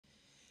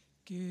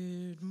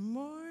Good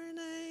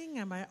morning.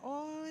 Am I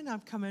on? I'm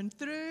coming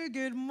through.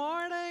 Good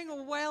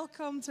morning.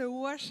 Welcome to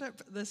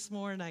worship this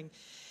morning.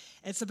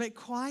 It's a bit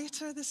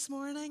quieter this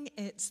morning.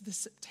 It's the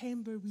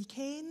September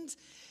weekend.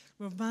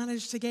 We've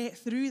managed to get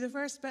through the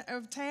first bit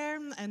of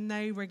term, and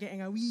now we're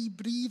getting a wee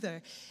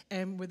breather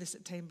with the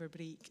September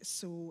break.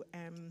 So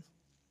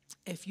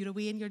if you're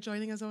away and you're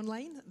joining us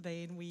online,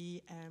 then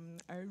we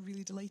are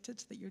really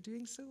delighted that you're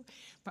doing so.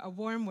 But a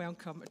warm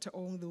welcome to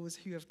all those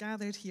who have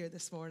gathered here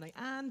this morning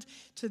and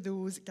to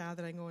those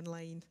gathering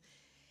online.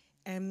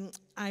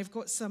 I've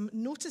got some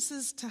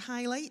notices to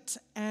highlight.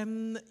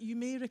 You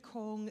may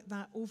recall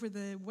that over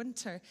the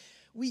winter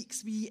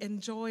weeks we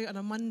enjoy on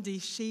a Monday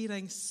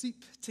sharing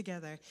soup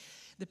together.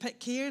 The pit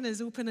cairn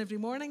is open every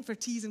morning for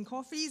teas and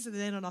coffees, and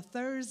then on a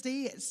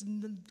Thursday it's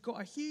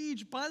got a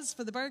huge buzz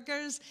for the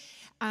burgers.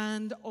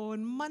 And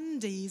on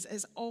Mondays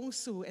is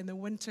also, in the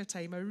winter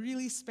time, a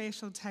really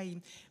special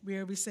time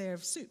where we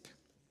serve soup.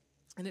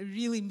 And it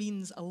really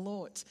means a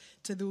lot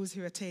to those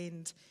who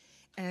attend.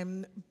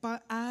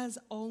 But as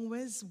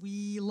always,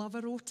 we love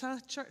a rota.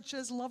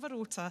 Churches love a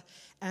rota.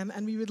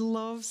 And we would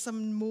love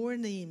some more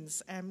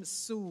names.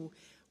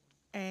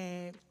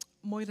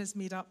 Moira's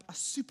made up a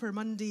Super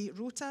Monday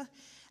rota,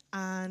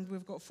 and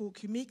we've got folk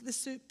who make the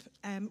soup.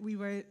 We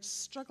were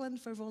struggling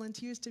for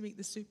volunteers to make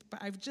the soup,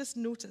 but I've just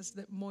noticed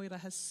that Moira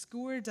has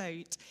scored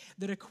out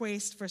the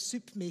request for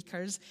soup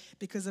makers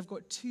because I've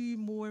got 2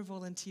 more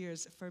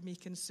volunteers for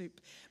making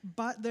soup.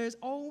 But there's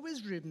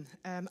always room.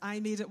 I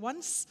made it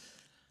once,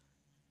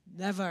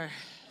 never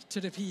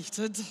to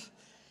repeated.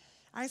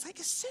 I was like,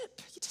 a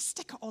soup, you just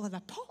stick it all in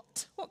a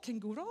pot. What can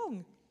go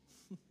wrong?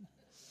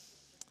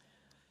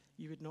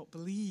 You would not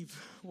believe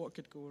what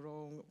could go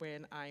wrong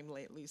when I'm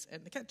let loose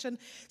in the kitchen.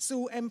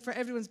 So for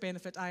everyone's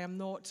benefit, I am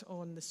not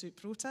on the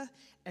soup rota,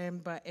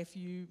 but if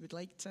you would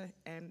like to,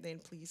 then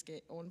please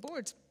get on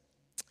board.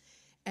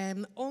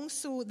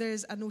 Also,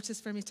 there's a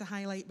notice for me to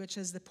highlight, which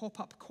is the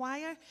pop-up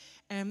choir.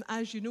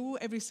 As you know,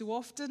 every so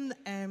often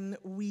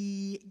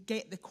we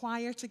get the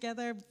choir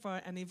together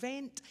for an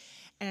event.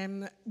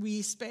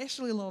 We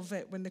especially love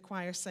it when the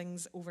choir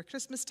sings over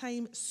Christmas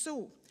time.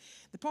 So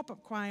the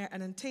pop-up choir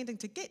are intending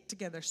to get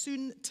together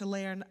soon to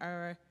learn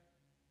our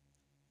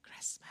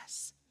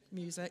Christmas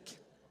music.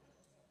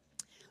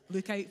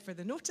 Look out for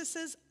the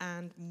notices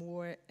and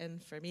more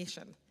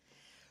information.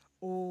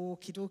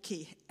 Okie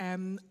dokie.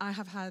 I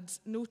have had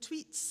no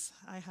tweets.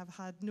 I have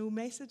had no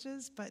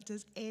messages. But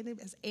has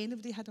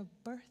anybody had a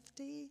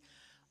birthday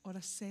or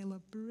a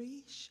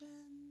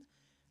celebration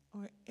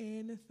or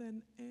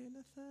anything?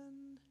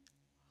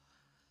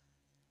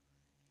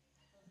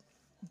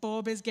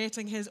 Bob is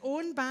getting his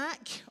own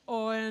back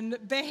on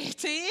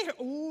Betty.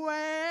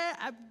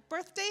 A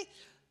birthday?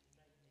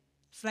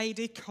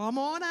 Friday, come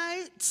on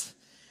out.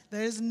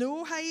 There's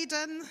no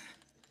hiding.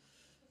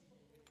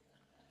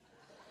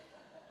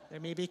 There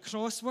may be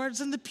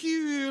crosswords in the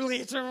pew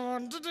later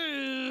on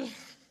today.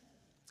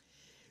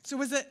 So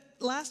was it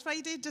last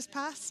Friday, just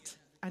past?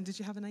 And did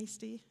you have a nice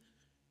day?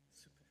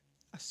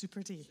 A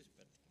super day.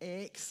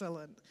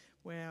 Excellent.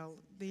 Well,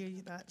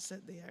 that's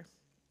it there.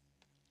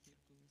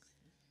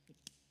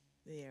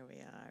 There we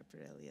are,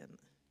 brilliant.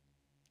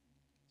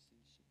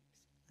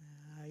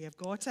 You've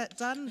got it,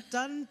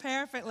 done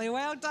perfectly.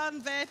 Well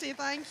done, Betty,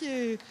 thank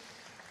you.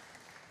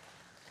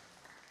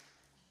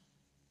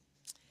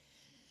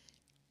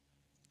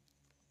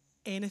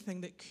 Anything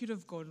that could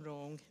have gone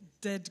wrong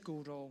did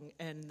go wrong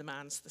in the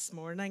manse this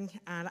morning.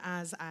 And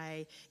as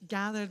I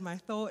gathered my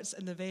thoughts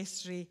in the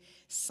vestry,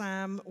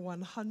 Psalm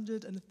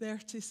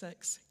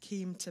 136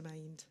 came to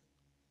mind.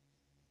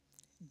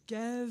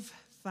 Give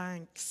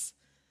thanks.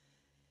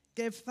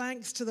 Give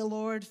thanks to the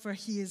Lord, for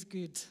he is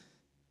good.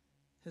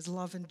 His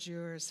love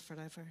endures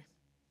forever.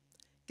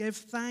 Give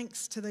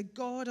thanks to the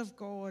God of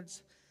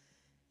gods.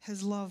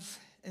 His love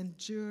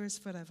endures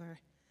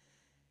forever.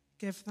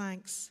 Give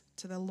thanks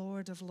to the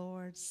Lord of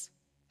lords.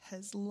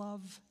 His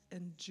love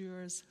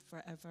endures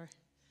forever.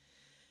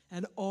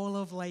 And all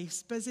of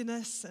life's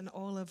busyness and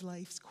all of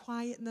life's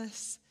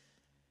quietness,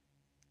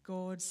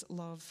 God's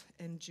love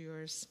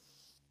endures.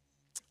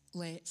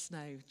 Let's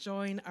now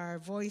join our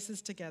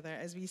voices together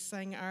as we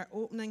sing our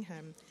opening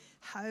hymn,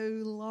 How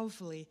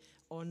Lovely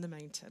on the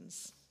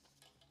Mountains.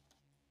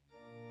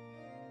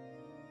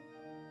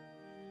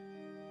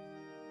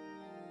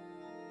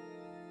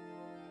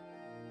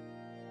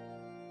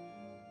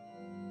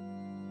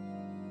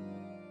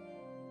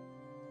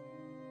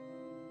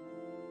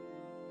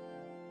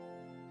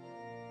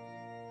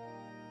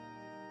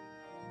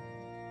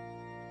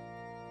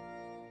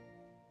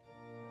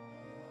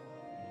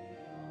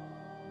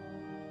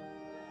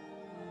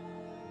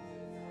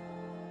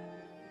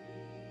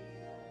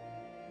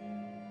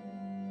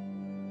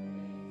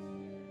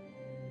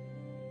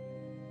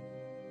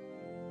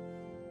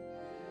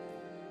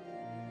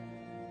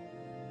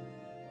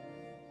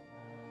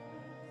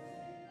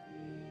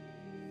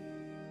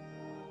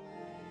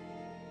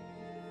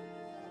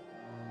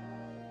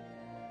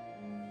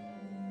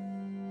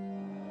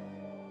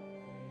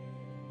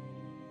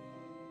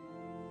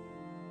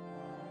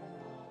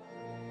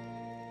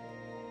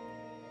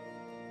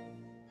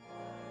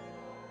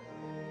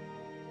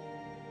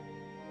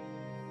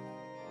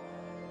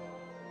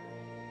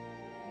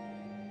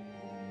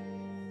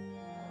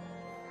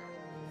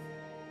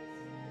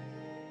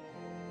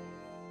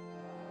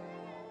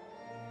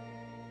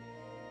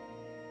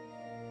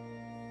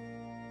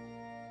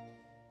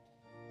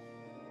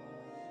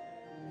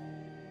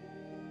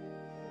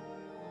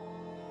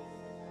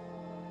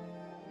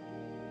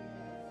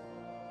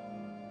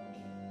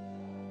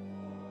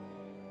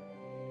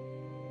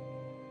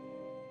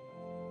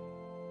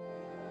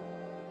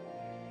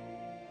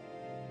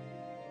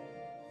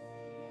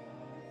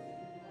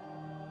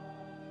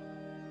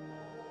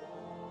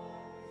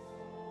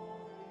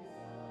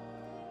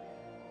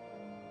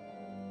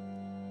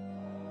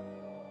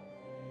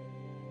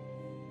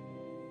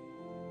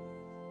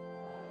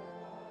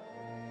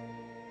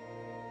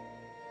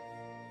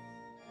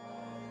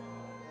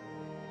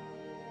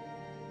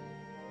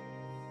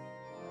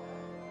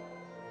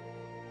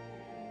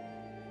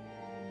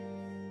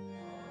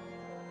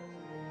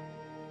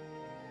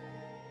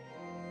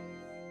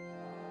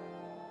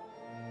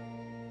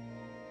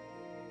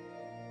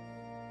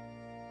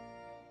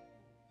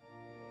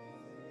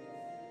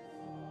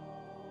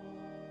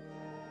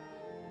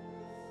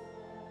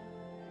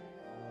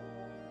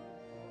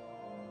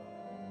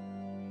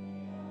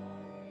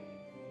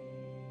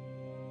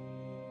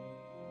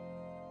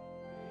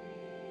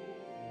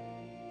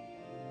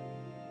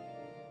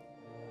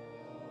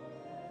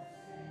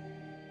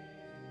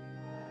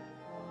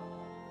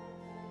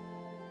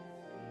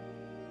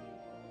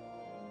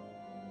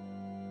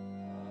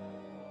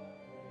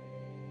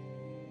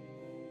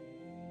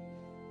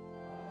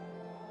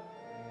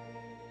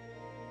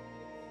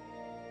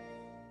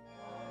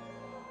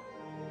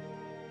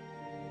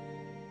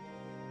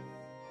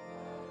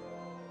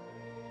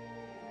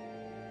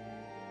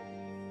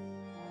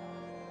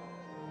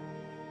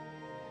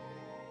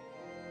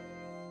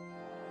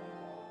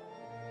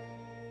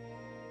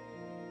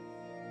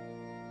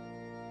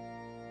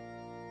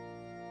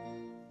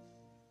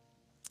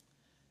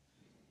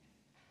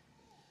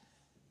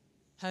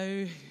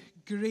 How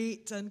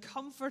great and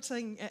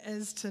comforting it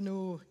is to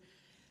know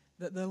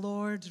that the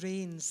Lord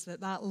reigns,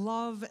 that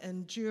love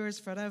endures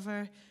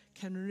forever,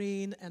 can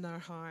reign in our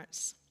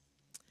hearts.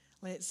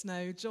 Let's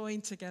now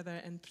join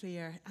together in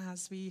prayer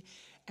as we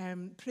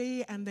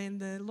pray, and then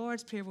the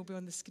Lord's Prayer will be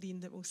on the screen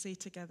that we'll say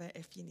together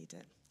if you need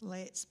it.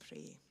 Let's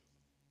pray.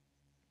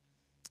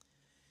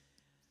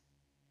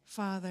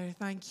 Father,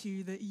 thank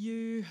you that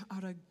you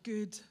are a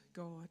good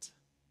God,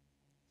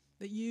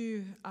 that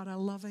you are a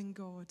loving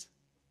God.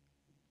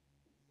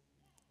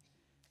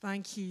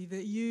 Thank you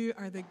that you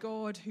are the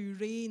God who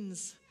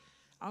reigns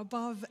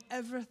above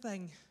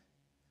everything,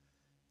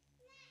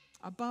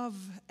 above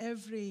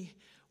every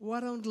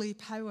worldly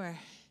power,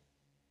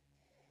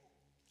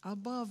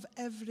 above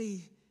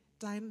every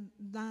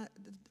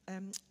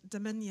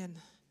dominion.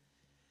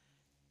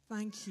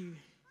 Thank you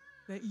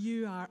that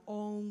you are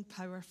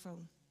all-powerful.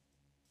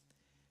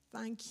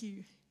 Thank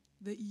you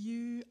that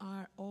you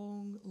are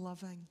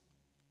all-loving.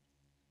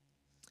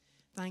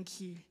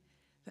 Thank you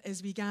that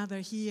as we gather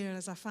here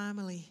as a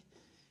family,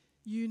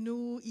 you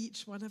know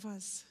each one of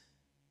us.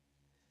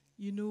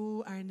 You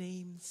know our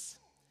names.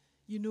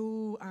 You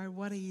know our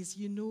worries.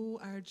 You know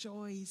our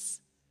joys.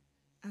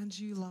 And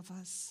you love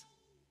us.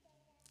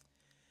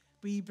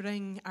 We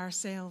bring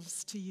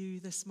ourselves to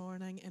you this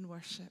morning in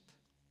worship.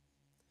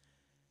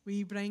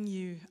 We bring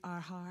you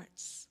our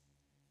hearts.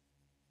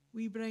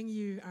 We bring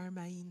you our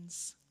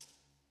minds.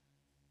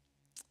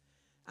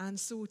 And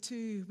so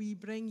too, we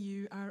bring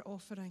you our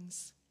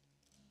offerings.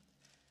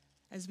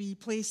 As we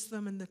place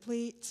them in the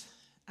plate,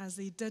 as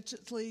they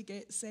digitally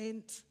get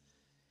sent,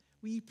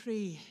 we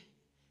pray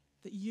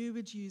that you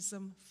would use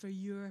them for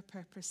your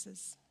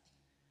purposes.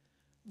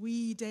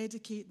 We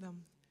dedicate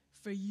them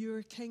for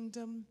your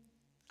kingdom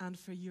and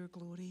for your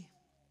glory.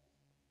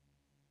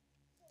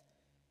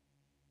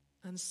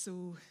 And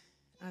so,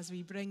 as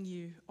we bring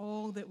you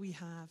all that we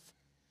have,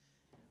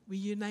 we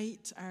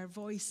unite our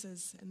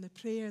voices in the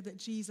prayer that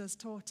Jesus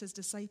taught his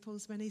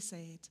disciples when he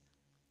said,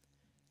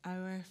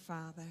 "Our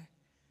Father,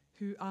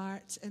 who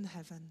art in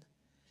heaven,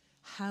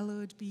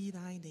 hallowed be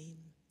thy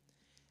name.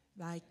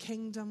 Thy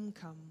kingdom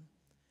come,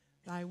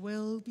 thy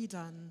will be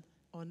done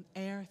on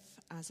earth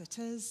as it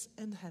is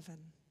in heaven.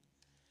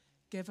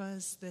 Give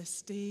us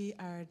this day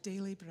our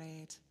daily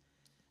bread,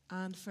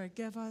 and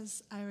forgive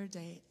us our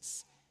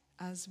debts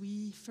as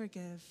we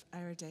forgive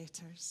our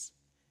debtors.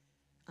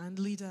 And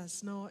lead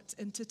us not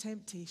into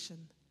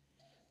temptation,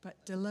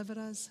 but deliver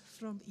us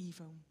from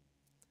evil.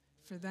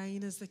 For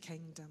thine is the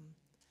kingdom,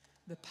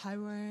 the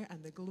power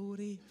and the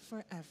glory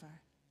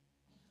forever.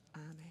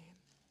 Amen."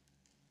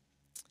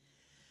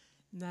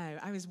 Now,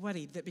 I was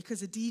worried that because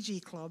the DJ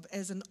club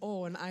isn't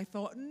on, I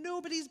thought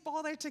nobody's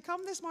bothered to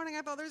come this morning.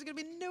 I thought there was going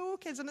to be no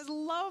kids, and it's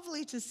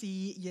lovely to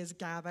see yous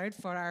gathered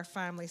for our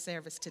family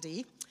service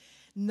today.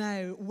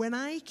 Now, when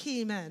I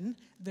came in,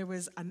 there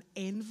was an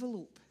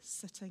envelope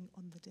sitting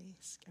on the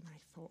desk, and I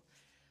thought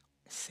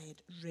it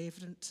said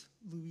Reverend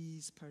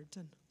Louise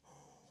Purden.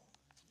 Oh,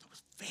 that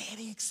was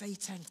very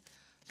exciting.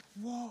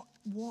 What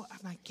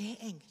am I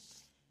getting?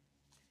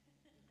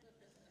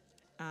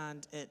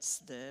 And it's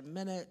the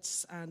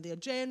minutes and the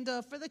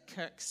agenda for the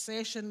Kirk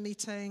session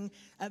meeting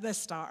at the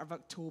start of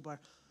October.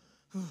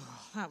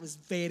 Oh, that was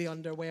very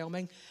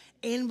underwhelming.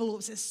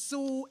 Envelopes is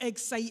so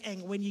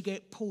exciting when you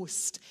get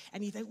post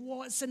and you think,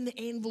 what's in the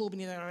envelope?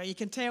 And you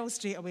can tell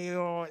straight away,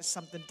 oh, it's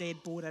something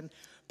dead boring.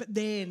 But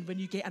then when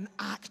you get an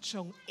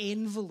actual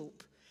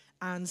envelope,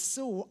 and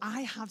so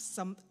I have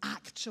some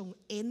actual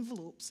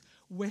envelopes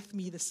with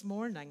me this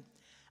morning.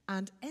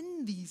 And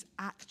in these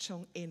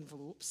actual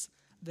envelopes,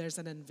 there's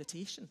an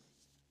invitation.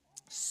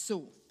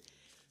 So,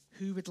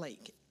 who would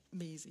like?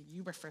 Maisie,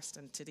 you were first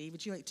in today.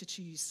 Would you like to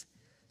choose?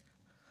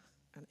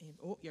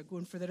 Oh, you're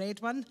going for the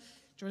red one. Do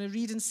you want to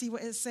read and see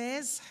what it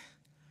says?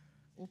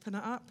 Open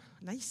it up.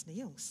 Nice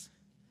nails.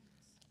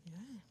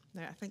 Yeah.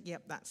 Now, I think,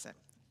 yep, that's it.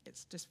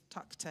 It's just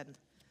tucked in.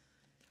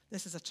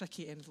 This is a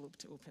tricky envelope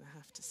to open, I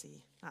have to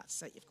say. That's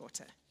it, you've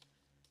got it.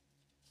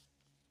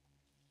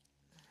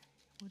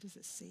 What does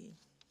it say?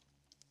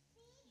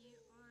 You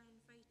are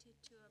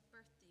invited to a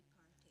birthday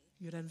party.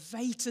 You're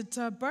invited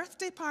to a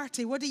birthday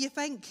party. What do you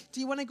think? Do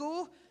you want to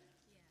go? Yeah.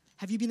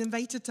 Have you been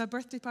invited to a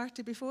birthday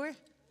party before?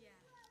 Yeah.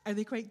 Are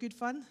they quite good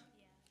fun?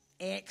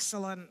 Yeah.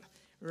 Excellent.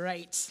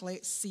 Right,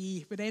 let's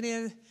see. Would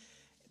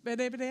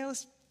anybody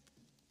else?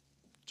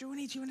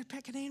 Joni, do you want to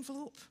pick an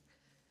envelope?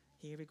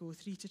 Here we go,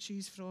 3 to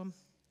choose from.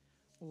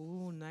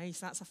 Oh, nice.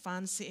 That's a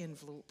fancy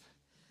envelope.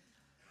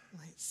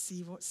 Let's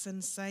see what's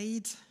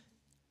inside.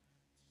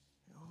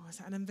 Oh, is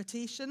that an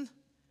invitation?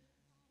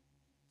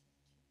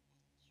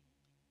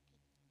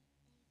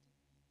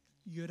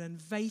 You're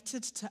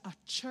invited to a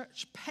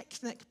church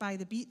picnic by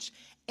the beach.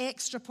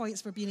 Extra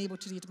points for being able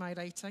to read my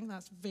writing.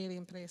 That's very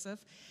impressive.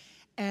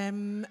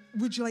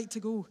 Would you like to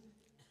go?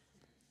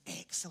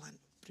 Excellent.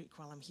 Brooke,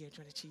 while I'm here, do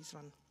you want to choose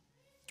one?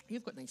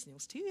 You've got nice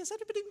nails too. Is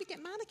everybody going to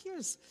get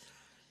manicures?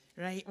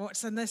 Right,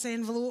 what's in this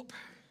envelope?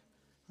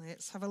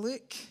 Let's have a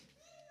look.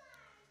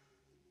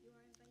 You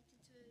are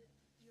invited to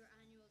your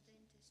annual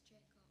dentist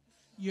checkup.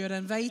 You're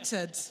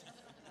invited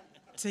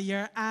to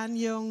your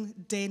annual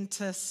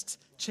dentist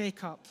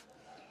checkup.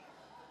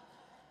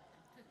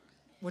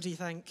 What do you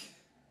think?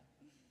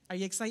 Are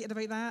you excited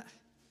about that?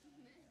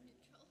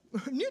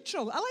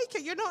 Neutral. I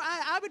like it.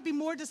 I would be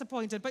more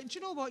disappointed, but do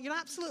you know what? You're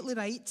absolutely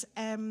right.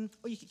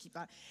 You can keep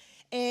that.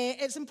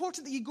 It's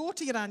important that you go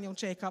to your annual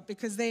checkup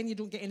because then you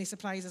don't get any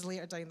surprises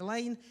later down the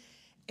line.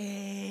 Do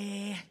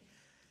you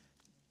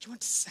want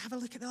to have a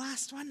look at the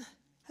last one?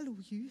 Hello,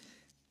 you.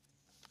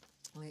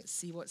 Let's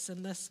see what's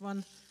in this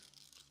one.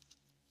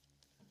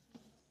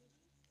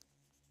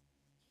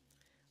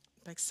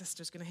 Big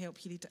sister's going to help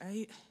you read it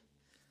out.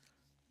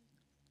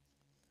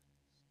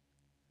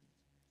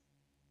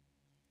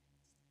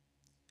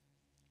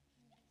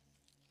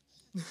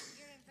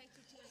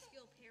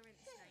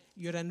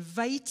 You're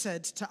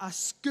invited to a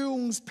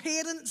school's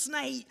parents'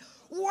 night.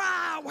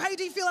 Wow, how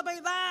do you feel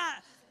about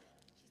that?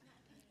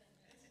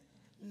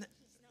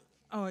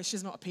 Oh,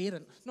 she's not a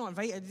parent. Not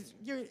invited.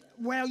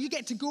 You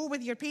get to go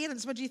with your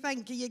parents. What do you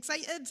think? Are you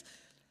excited?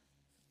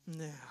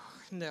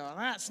 No,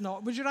 that's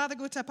not. Would you rather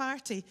go to a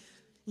party?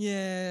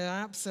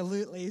 Yeah,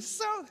 absolutely.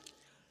 So,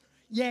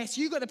 yes,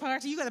 you got the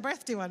party, you got the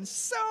birthday one.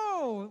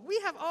 So, we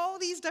have all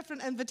these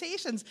different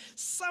invitations.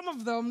 Some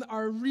of them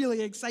are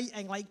really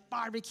exciting, like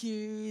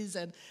barbecues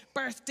and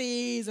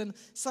birthdays, and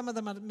some of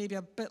them are maybe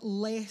a bit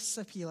less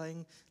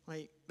appealing,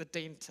 like the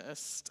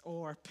dentist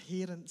or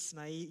parents'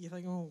 night. You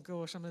think, oh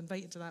gosh, I'm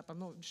invited to that, but I'm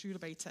not sure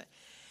about it.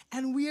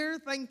 And we're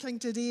thinking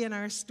today in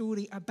our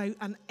story about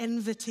an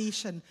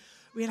invitation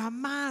where a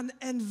man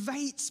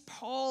invites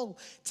Paul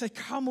to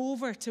come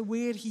over to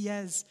where he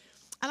is.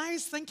 And I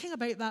was thinking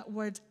about that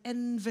word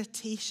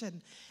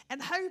invitation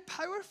and how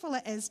powerful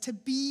it is to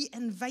be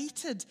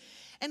invited,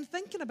 and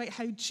thinking about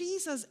how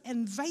Jesus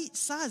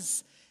invites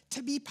us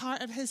to be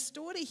part of his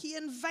story. He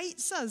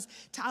invites us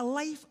to a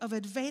life of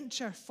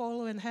adventure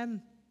following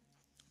him.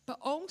 But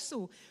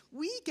also,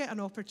 we get an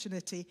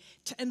opportunity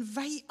to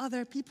invite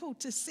other people,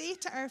 to say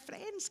to our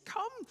friends,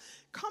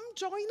 come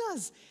join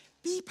us.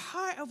 Be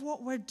part of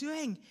what we're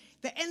doing.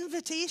 The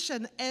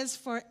invitation is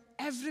for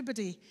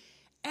everybody.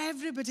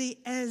 Everybody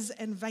is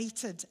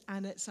invited,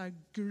 and it's a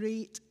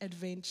great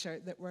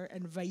adventure that we're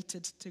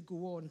invited to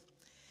go on.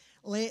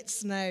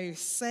 Let's now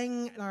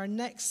sing our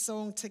next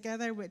song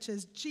together, which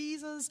is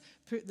Jesus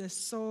Put the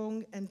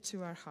Song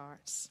into Our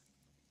Hearts.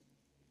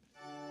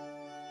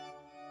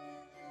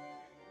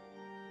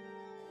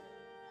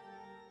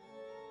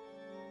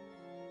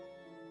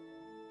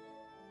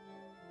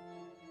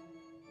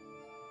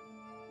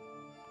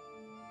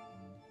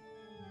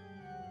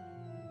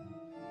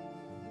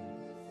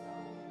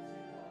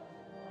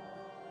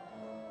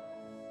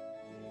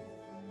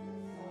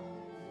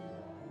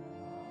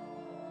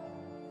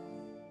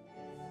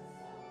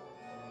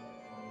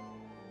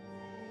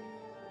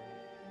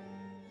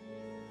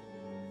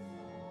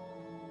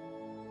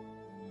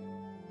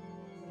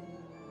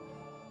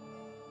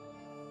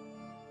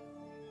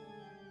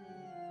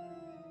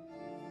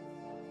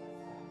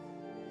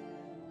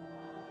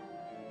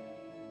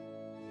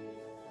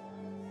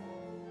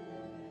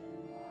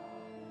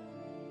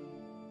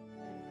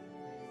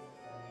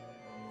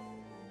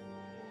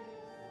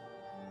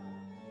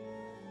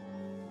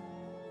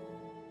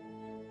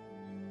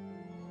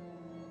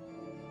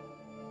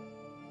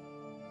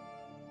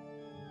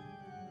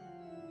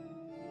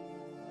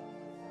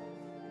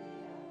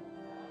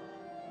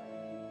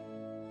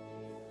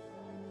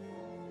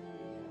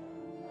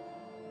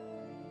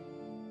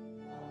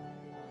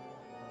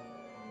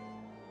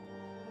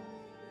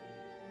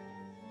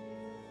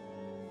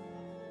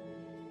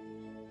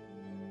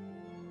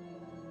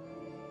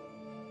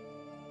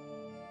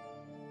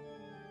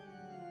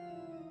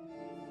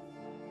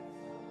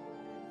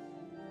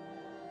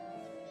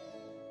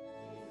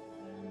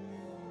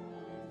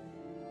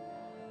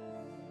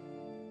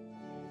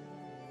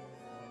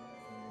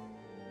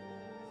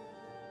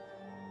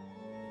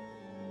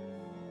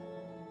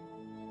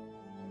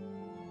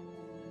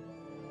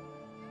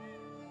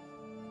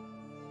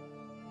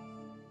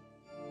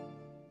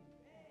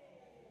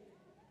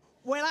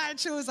 When I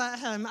chose that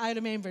hymn, I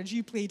remembered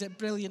you played it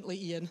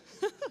brilliantly, Ian.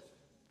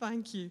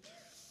 Thank you.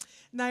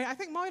 Now, I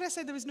think Moira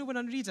said there was no one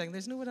on reading.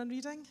 There's no one on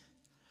reading?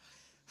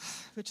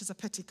 Which is a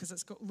pity because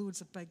it's got loads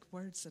of big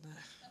words in it.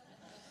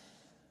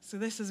 So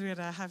this is where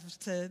I have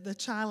the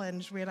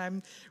challenge where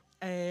I'm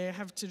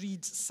have to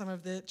read some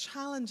of the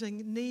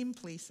challenging name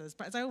places.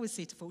 But as I always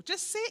say to folk,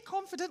 just say it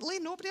confidently.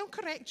 Nobody will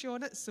correct you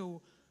on it, so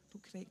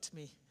don't correct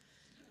me.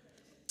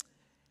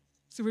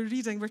 So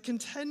we're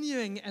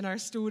continuing in our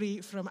story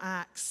from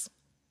Acts.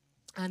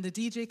 And the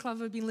DJ Club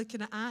have been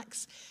looking at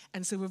Acts,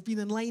 and so we've been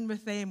in line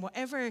with them.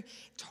 Whatever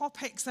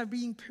topics are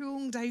being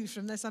pulled out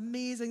from this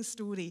amazing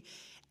story,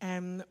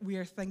 we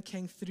are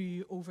thinking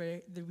through over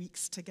the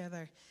weeks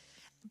together.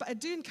 But I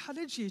do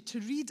encourage you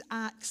to read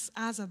Acts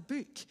as a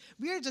book.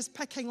 We are just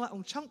picking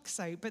little chunks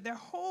out, but the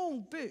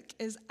whole book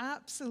is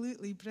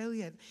absolutely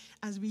brilliant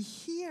as we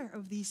hear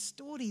of these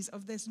stories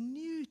of this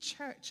new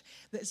church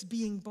that's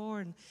being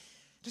born.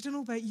 I don't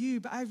know about you,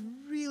 but I've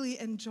really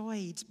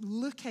enjoyed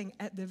looking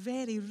at the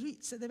very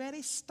roots, at the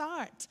very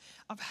start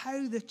of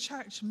how the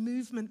church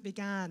movement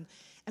began,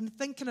 and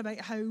thinking about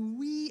how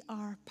we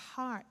are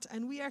part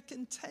and we are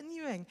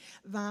continuing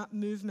that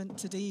movement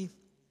today.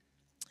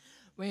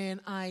 When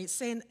I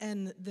sent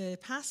in the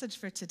passage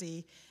for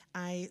today,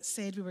 I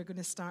said we were going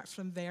to start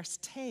from verse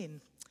 10.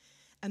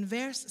 And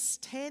verse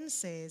 10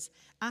 says,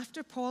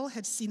 after Paul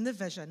had seen the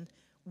vision,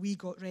 we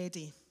got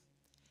ready.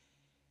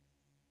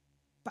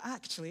 But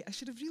actually, I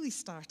should have really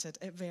started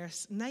at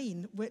verse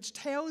 9, which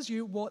tells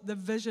you what the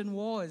vision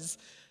was.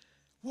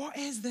 What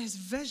is this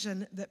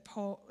vision that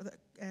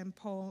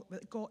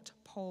got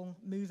Paul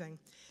moving?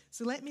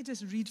 So let me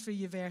just read for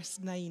you verse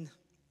 9.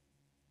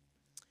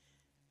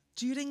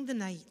 During the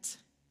night,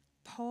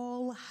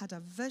 Paul had a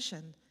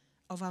vision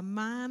of a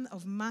man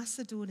of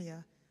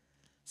Macedonia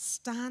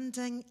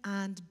standing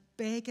and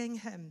begging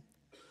him,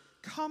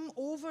 come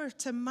over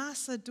to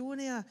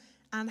Macedonia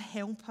and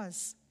help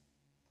us.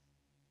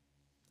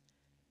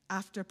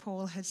 After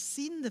Paul had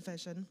seen the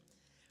vision,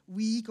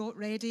 we got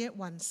ready at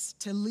once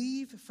to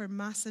leave for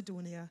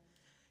Macedonia,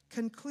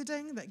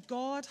 concluding that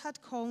God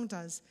had called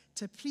us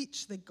to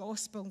preach the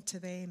gospel to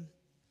them.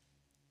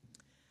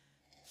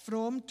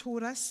 From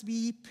Taurus,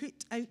 we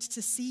put out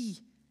to sea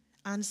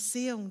and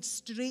sailed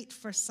straight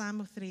for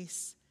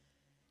Samothrace.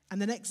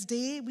 And the next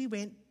day, we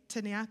went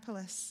to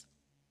Neapolis.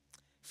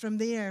 From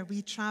there,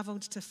 we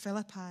traveled to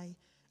Philippi,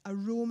 a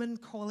Roman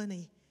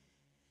colony,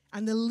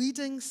 and the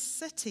leading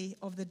city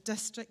of the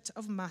district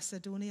of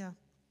Macedonia.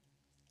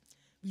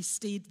 We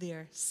stayed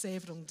there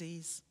several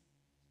days.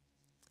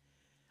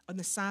 On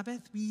the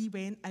Sabbath, we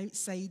went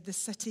outside the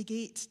city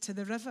gate to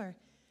the river,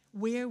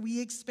 where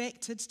we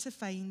expected to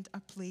find a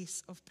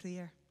place of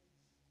prayer.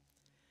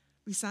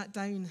 We sat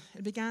down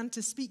and began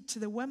to speak to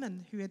the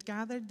women who had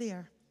gathered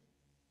there.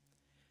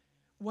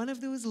 One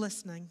of those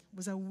listening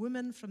was a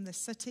woman from the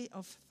city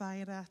of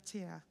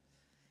Thyatira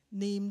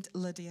named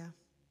Lydia,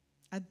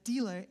 a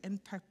dealer in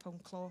purple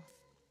cloth.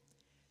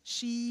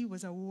 She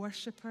was a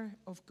worshipper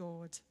of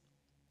God.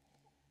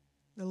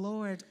 The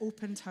Lord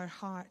opened her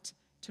heart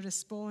to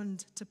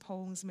respond to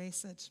Paul's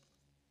message.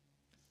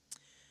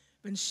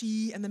 When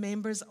she and the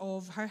members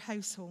of her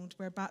household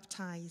were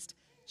baptized,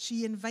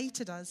 she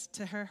invited us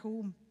to her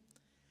home.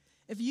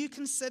 If you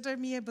consider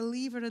me a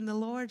believer in the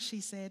Lord,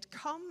 she said,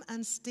 come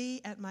and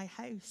stay at my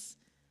house.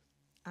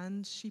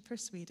 And she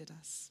persuaded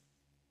us.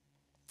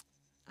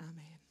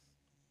 Amen.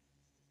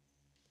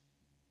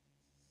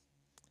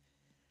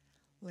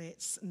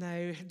 Let's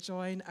now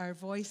join our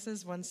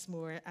voices once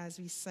more as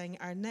we sing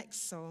our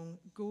next song,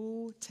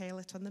 Go Tell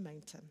It on the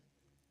Mountain.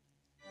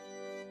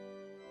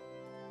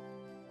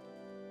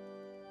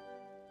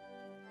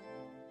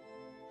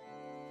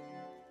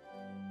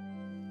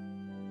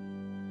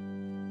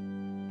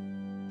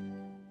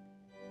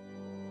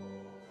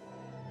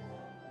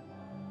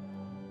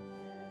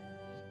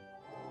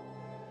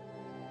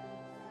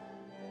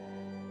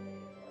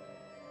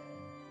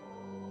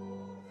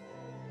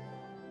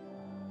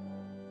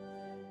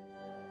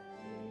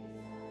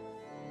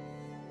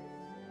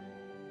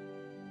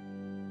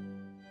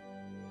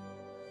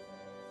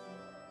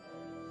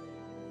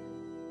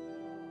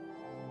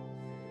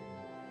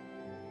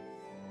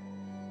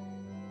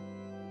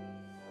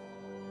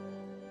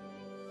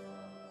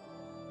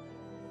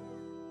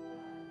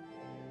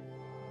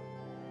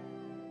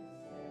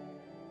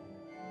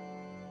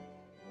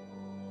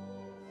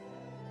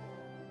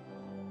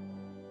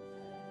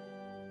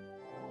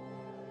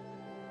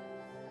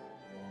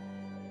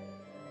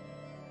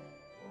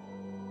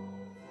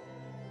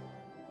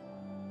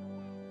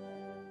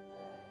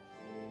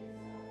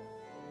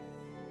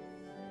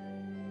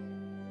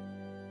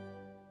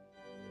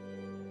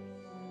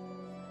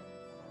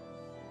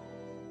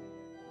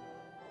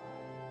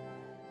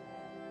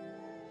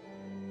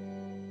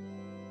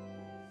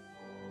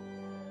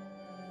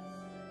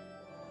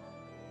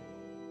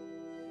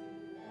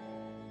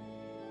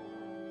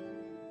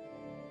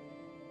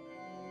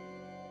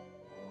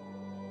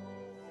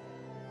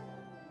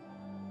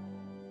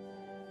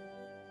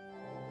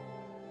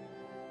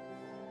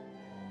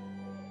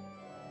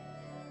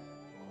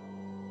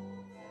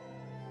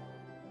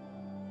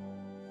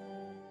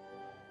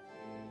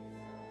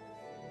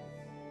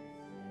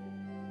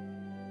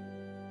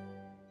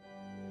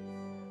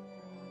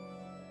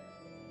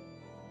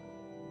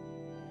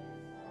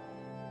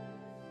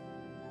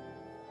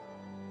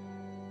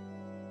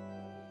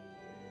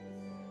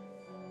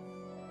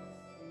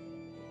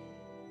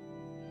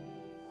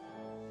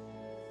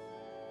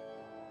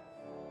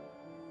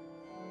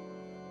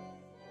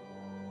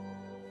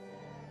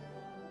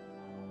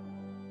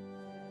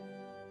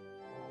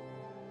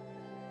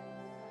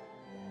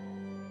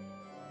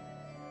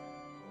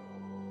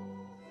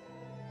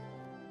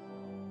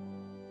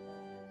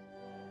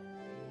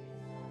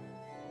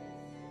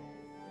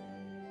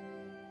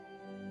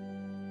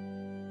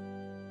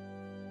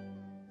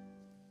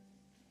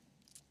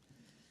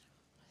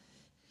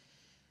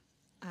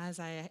 As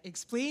I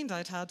explained,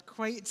 I'd had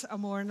quite a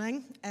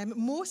morning.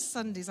 Most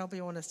Sundays, I'll be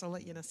honest, I'll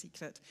let you in a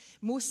secret.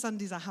 Most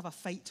Sundays I have a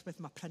fight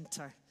with my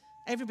printer.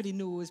 Everybody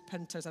knows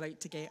printers are out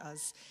to get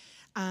us.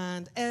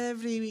 And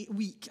every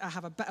week I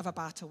have a bit of a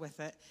battle with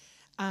it.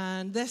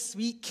 And this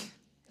week,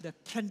 the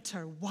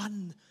printer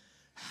won.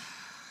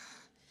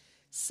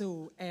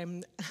 So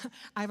I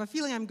have a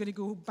feeling I'm going to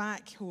go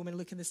back home and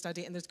look in the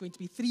study, and there's going to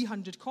be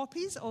 300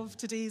 copies of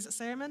today's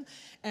sermon.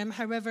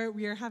 However,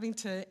 we are having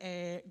to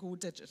go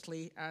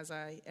digitally as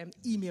I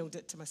emailed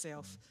it to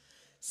myself.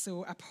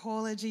 So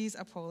apologies.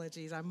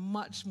 I'm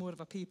much more of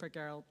a paper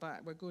girl,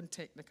 but we're going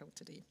technical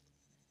today.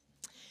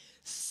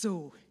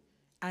 So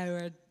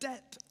our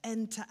dip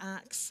into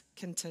Acts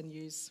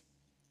continues.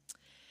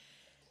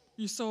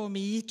 You saw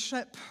me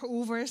trip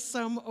over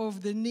some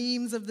of the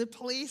names of the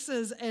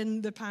places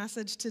in the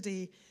passage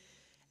today.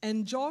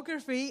 And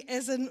geography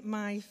isn't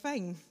my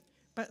thing,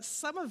 but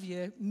some of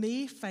you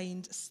may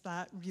find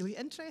that really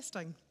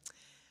interesting.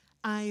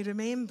 I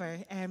remember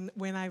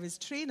when I was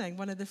training,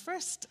 one of the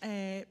first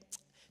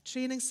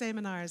training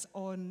seminars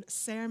on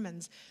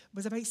sermons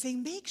was about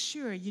saying, make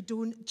sure you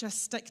don't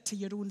just stick to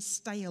your own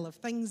style of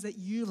things that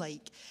you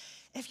like.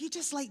 If you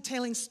just like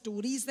telling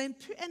stories, then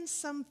put in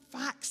some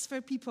facts for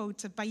people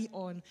to bite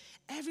on.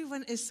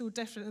 Everyone is so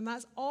different, and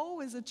that's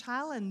always a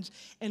challenge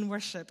in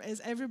worship, is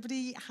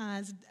everybody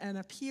has an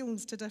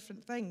appeals to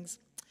different things.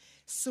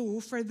 So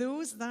for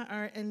those that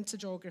are into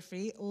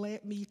geography,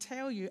 let me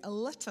tell you a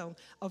little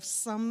of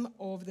some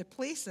of the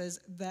places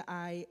that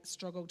I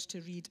struggled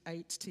to read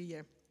out to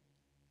you.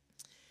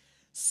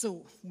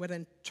 So we're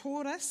in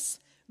Taurus,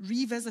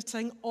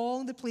 revisiting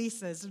all the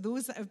places.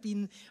 Those that have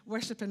been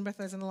worshipping with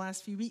us in the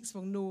last few weeks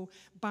will know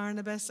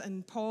Barnabas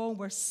and Paul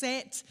were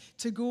set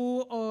to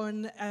go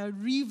on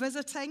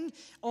revisiting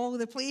all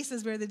the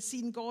places where they'd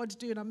seen God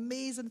doing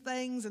amazing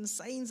things and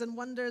signs and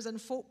wonders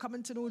and folk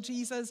coming to know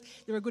Jesus.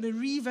 They were going to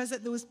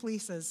revisit those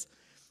places.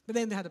 But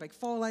then they had a big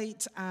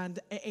fallout, and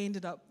it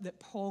ended up that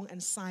Paul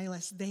and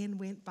Silas then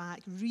went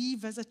back,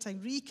 revisiting,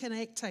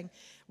 reconnecting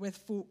with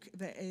folk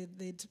that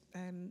they'd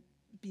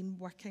been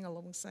working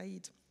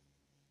alongside.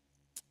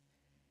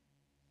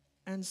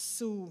 And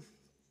so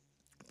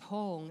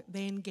Paul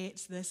then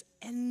gets this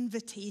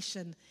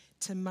invitation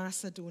to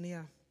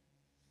Macedonia.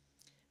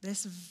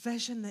 This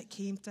vision that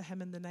came to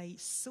him in the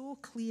night, so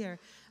clear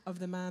of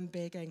the man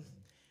begging.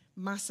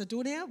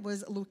 Macedonia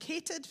was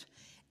located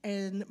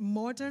in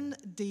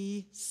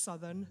modern-day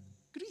southern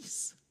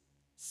Greece.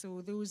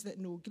 So those that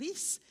know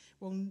Greece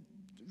will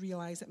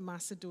realize that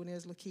Macedonia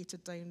is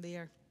located down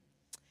there.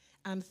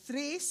 And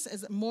Thrace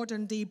is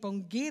modern-day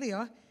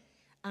Bulgaria,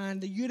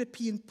 and the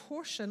European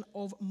portion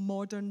of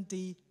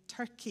modern-day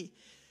Turkey.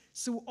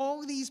 So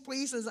all these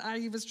places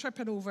I was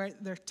tripping over,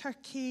 they're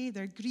Turkey,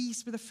 they're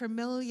Greece, but they're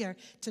familiar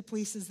to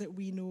places that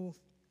we know.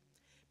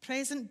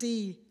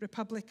 Present-day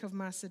Republic of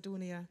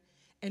Macedonia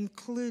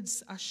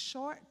includes a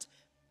short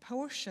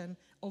portion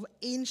of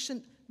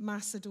ancient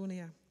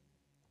Macedonia.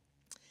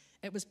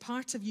 It was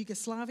part of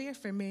Yugoslavia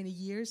for many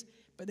years,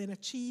 but then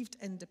achieved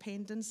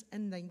independence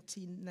in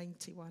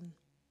 1991.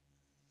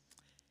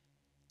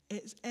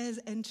 It is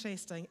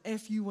interesting.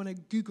 If you want to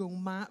Google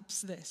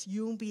Maps this,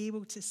 you'll be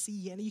able to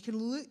see, and you can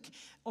look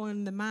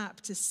on the map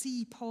to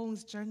see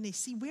Paul's journey.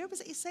 See, where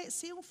was it he set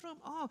sail from?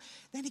 Oh,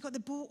 then he got the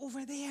boat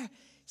over there.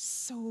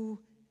 So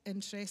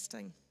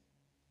interesting.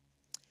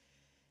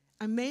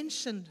 I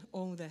mention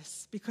all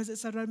this because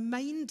it's a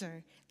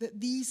reminder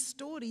that these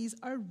stories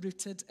are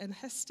rooted in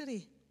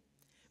history.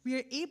 We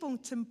are able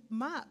to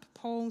map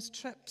Paul's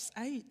trips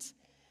out.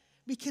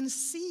 We can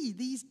see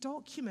these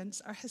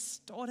documents are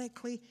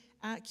historically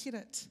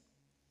accurate.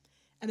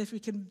 And if we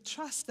can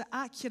trust the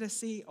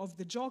accuracy of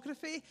the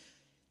geography,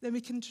 then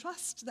we can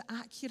trust the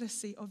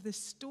accuracy of the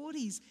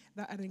stories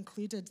that are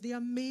included. The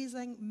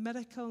amazing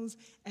miracles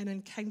and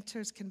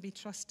encounters can be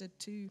trusted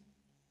too.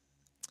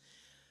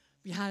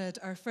 We had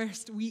our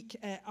first week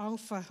at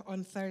Alpha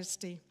on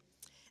Thursday,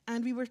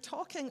 and we were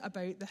talking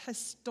about the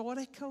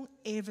historical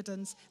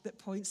evidence that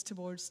points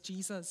towards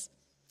Jesus.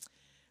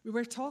 We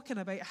were talking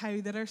about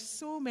how there are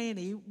so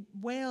many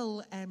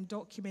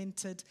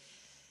well-documented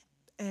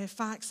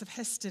facts of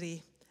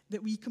history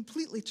that we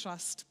completely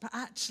trust, but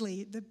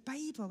actually the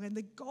Bible and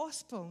the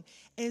gospel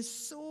is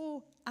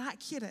so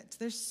accurate.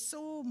 There's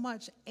so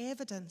much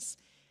evidence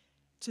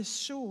to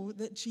show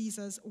that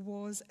Jesus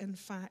was in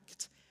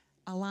fact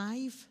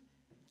alive,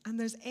 and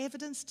there's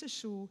evidence to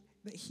show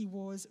that he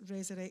was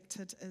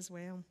resurrected as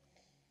well.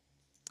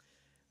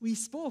 We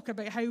spoke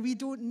about how we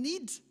don't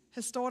need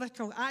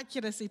historical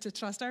accuracy to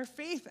trust. Our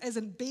faith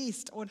isn't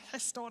based on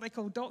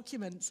historical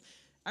documents.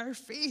 Our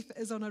faith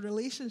is on a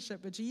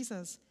relationship with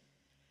Jesus.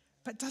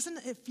 But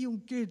doesn't it feel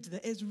good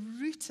that it's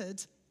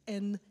rooted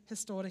in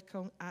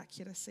historical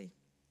accuracy?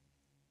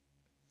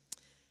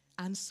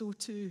 And so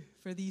too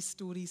for these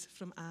stories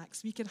from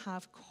Acts. We can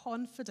have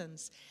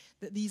confidence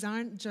that these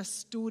aren't just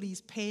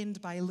stories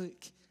penned by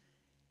Luke.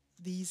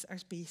 These are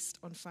based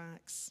on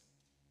facts.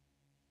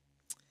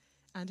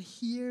 And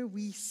here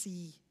we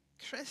see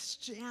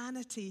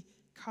Christianity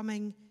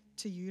coming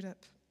to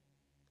Europe.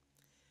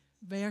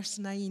 Verse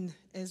 9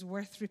 is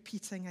worth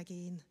repeating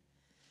again.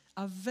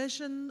 A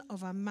vision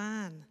of a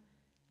man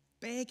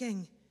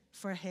begging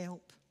for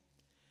help.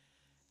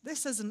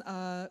 This isn't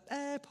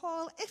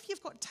Paul, if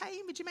you've got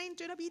time, would you mind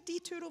doing a wee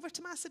detour over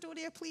to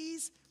Macedonia,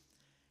 please?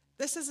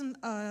 This isn't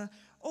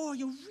oh,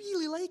 you'll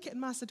really like it in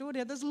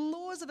Macedonia. There's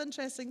loads of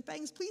interesting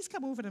things. Please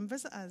come over and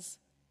visit us.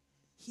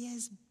 He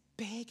is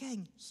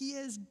begging. He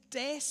is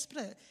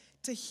desperate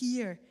to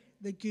hear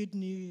the good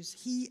news.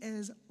 He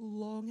is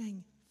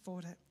longing for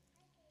it.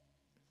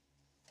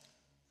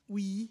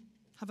 We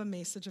have a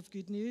message of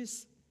good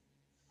news,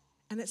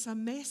 and it's a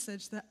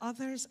message that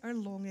others are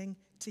longing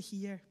to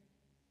hear.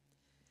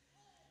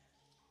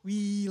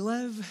 We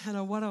live in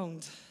a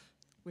world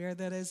where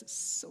there is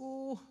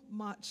so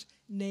much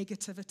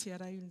negativity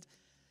around.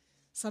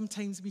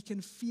 Sometimes we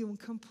can feel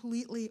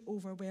completely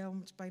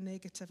overwhelmed by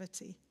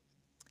negativity.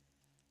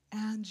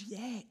 And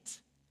yet,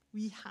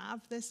 we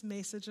have this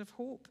message of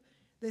hope,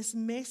 this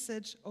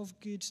message of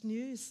good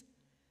news.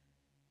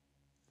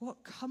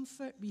 What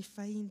comfort we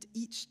find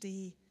each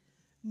day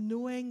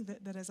knowing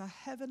that there is a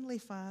heavenly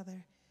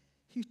Father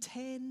who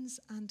tends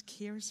and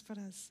cares for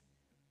us.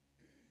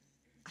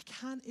 I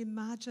can't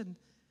imagine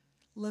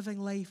living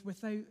life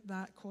without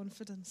that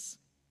confidence.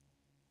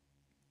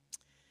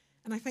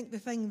 And I think the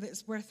thing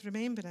that's worth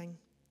remembering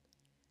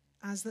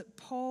is that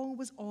Paul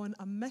was on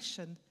a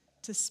mission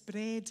to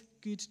spread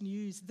good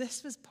news.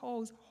 This was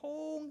Paul's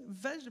whole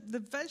vision. The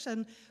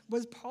vision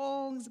was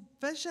Paul's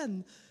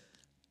vision,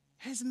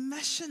 his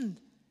mission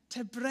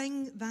to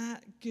bring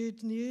that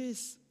good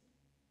news.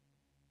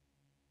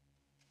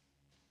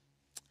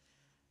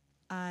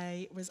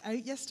 I was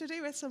out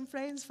yesterday with some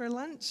friends for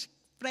lunch,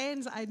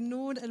 friends I'd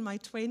known in my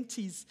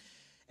 20s.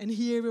 And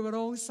here we were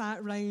all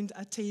sat round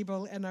a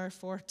table in our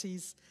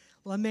 40s,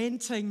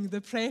 lamenting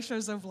the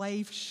pressures of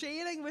life,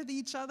 sharing with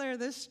each other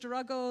the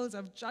struggles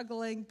of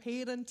juggling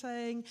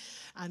parenting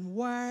and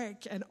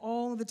work and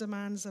all the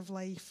demands of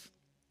life.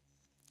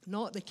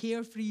 Not the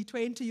carefree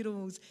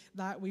 20-year-olds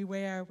that we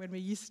were when we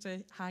used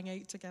to hang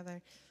out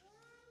together.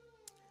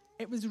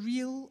 It was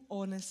real,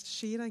 honest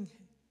sharing.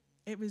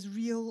 It was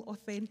real,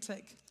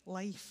 authentic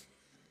life.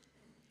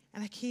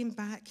 And I came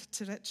back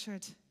to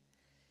Richard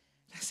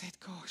and I said,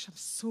 gosh, I'm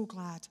so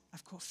glad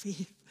I've got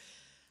faith.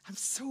 I'm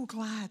so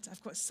glad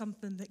I've got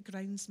something that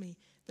grounds me,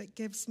 that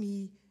gives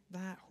me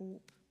that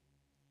hope.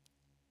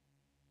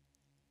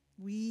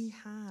 We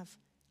have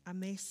a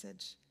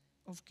message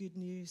of good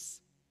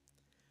news.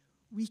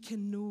 We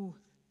can know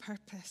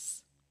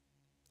purpose.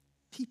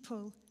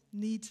 People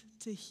need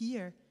to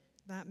hear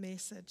that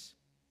message.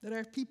 There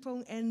are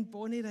people in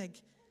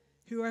Bonnyrigg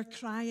who are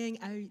crying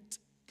out,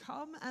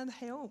 come and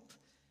help.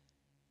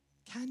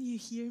 Can you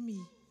hear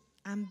me?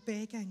 I'm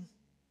begging.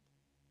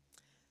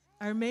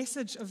 Our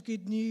message of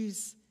good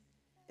news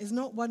is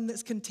not one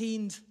that's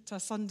contained to a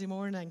Sunday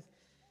morning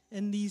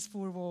in these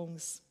four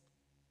walls.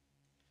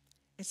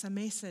 It's a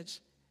message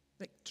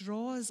that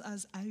draws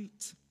us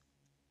out.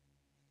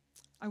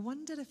 I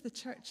wonder if the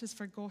church has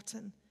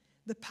forgotten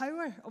the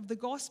power of the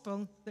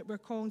gospel that we're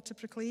called to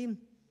proclaim.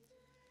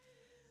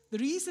 The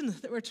reason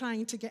that we're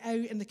trying to get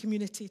out in the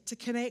community, to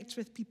connect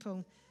with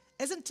people,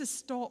 isn't to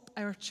stop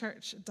our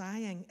church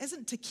dying,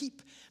 isn't to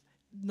keep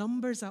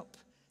numbers up,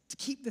 to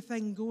keep the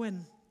thing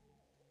going.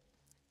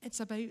 It's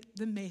about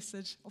the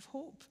message of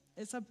hope.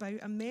 It's about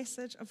a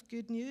message of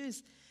good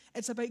news.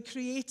 It's about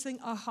creating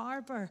a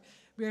harbour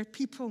where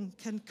people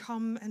can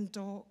come and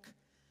dock,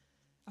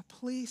 a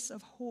place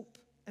of hope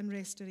and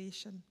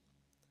restoration,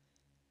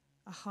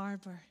 a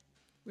harbour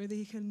where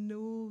they can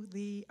know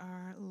they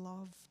are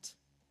loved,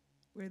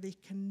 where they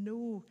can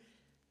know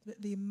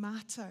that they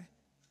matter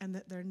and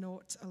that they're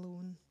not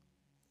alone.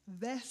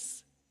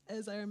 This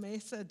is our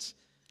message.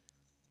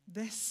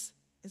 This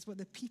is what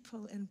the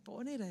people in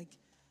Bonnyrigg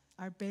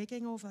are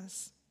begging of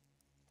us.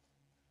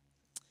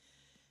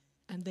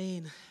 And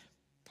then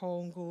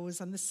Paul goes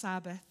on the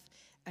Sabbath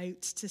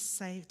out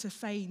to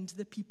find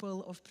the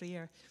people of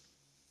prayer.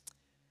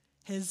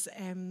 His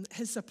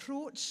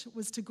approach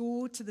was to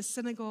go to the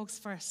synagogues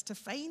first, to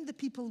find the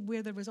people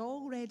where there was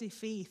already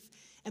faith,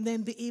 and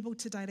then be able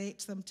to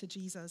direct them to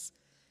Jesus.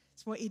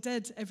 It's what he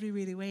did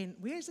everywhere he went.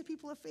 Where's the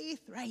people of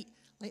faith? Right,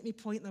 let me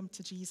point them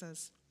to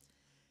Jesus.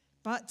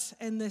 But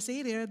in this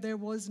area, there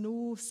was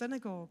no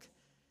synagogue,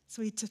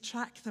 so he had to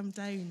track them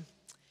down.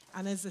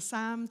 And as the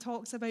psalm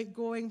talks about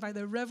going by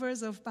the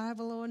rivers of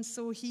Babylon,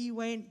 so he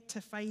went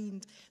to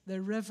find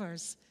the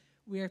rivers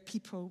where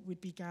people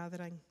would be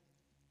gathering.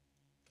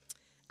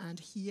 And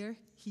here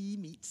he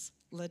meets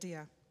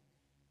Lydia.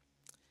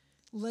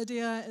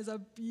 Lydia is a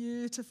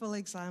beautiful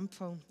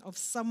example of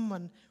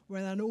someone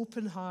with an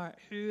open heart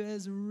who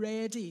is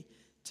ready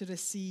to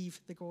receive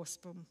the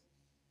gospel.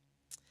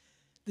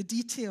 The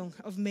detail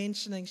of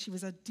mentioning she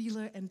was a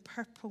dealer in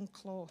purple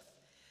cloth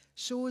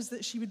shows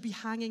that she would be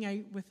hanging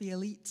out with the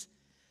elite.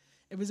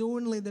 It was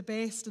only the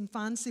best and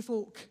fancy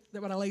folk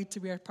that were allowed to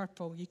wear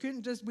purple. You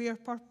couldn't just wear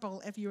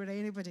purple if you were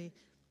anybody.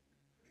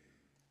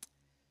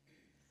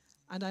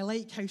 And I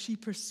like how she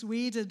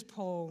persuaded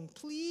Paul,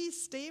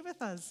 please stay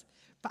with us.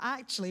 But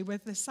actually,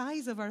 with the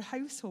size of her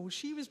household,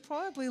 she was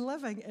probably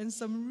living in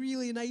some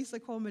really nice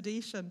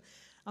accommodation.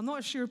 I'm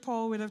not sure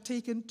Paul would have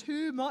taken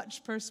too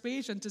much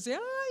persuasion to say,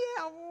 oh,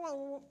 yeah,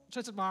 well,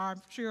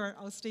 I'm sure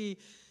I'll stay.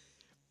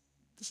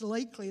 It's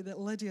likely that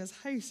Lydia's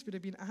house would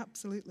have been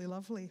absolutely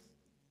lovely.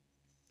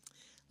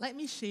 Let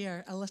me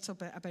share a little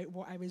bit about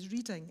what I was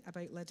reading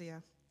about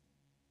Lydia.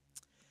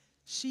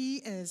 She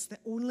is the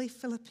only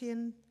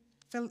Philippian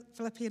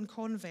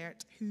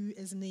convert who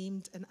is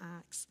named in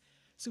Acts.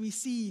 So we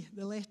see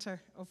the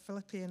letter of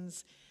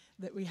Philippians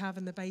that we have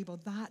in the Bible.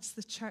 That's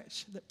the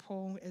church that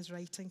Paul is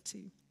writing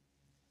to.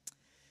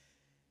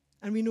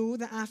 And we know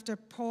that after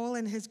Paul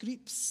and his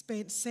group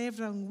spent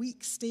several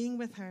weeks staying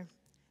with her,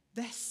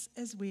 this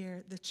is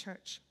where the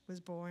church was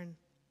born.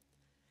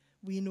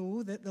 We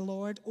know that the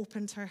Lord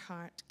opened her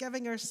heart,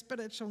 giving her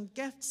spiritual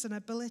gifts and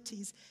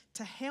abilities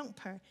to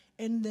help her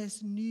in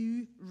this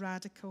new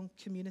radical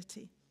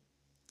community.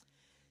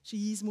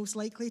 She's most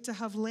likely to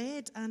have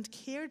led and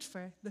cared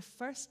for the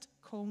first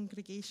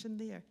congregation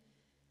there.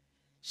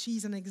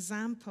 She's an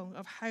example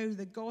of how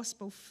the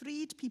gospel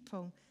freed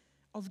people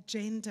of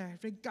gender,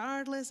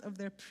 regardless of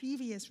their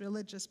previous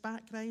religious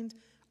background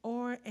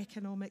or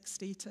economic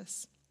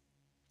status.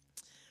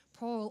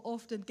 Paul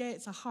often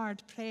gets a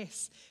hard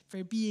press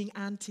for being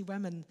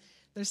anti-women.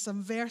 There's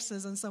some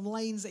verses and some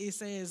lines that he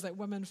says that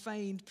women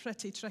find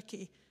pretty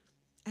tricky.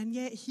 And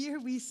yet here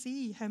we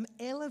see him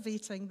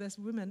elevating this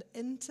woman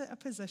into a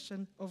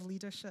position of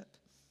leadership.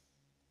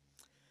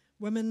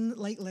 Women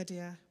like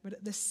Lydia were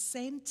at the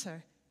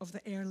center of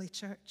the early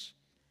church.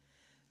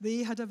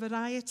 They had a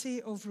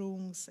variety of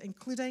roles,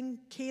 including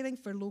caring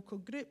for local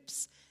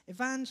groups,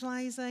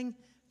 evangelizing,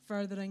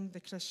 furthering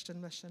the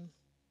Christian mission.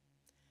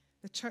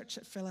 The church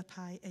at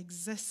Philippi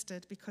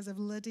existed because of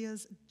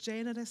Lydia's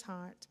generous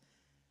heart,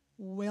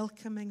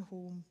 welcoming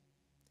home.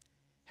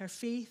 Her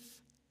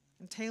faith,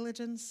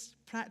 intelligence,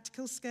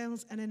 practical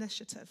skills, and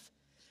initiative,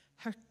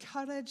 her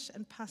courage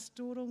and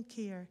pastoral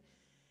care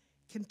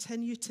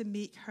continue to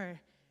make her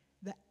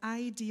the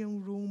ideal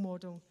role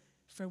model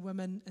for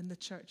women in the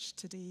church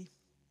today.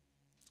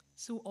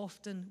 So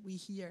often we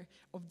hear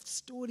of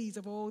stories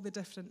of all the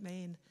different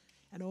men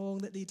and all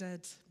that they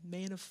did,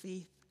 men of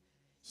faith.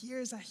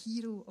 Here's a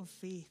hero of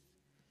faith,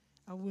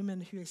 a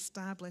woman who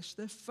established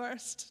the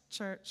first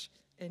church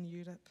in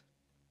Europe.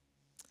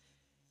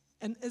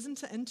 And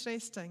isn't it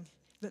interesting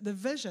that the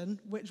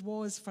vision, which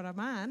was for a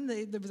man,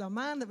 there was a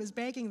man that was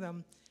begging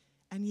them,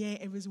 and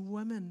yet it was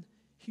women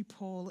who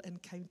Paul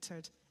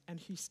encountered and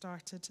who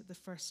started the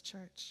first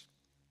church.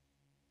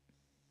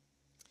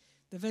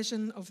 The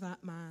vision of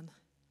that man,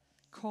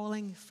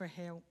 calling for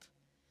help,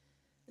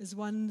 is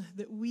one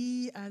that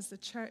we as the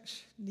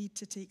church need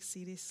to take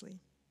seriously.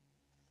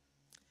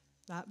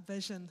 That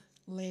vision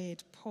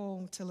led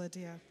Paul to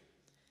Lydia,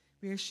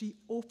 where she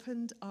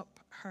opened up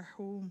her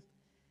home,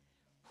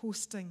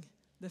 hosting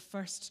the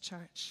first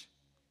church.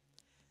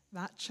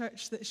 That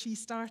church that she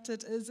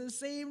started is the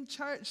same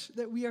church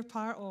that we are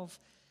part of,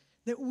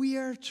 that we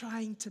are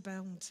trying to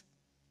build.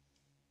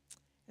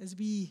 As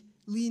we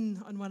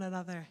lean on one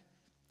another,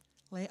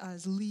 let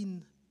us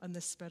lean on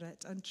the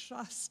Spirit and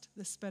trust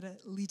the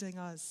Spirit leading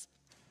us.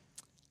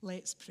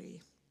 Let's pray.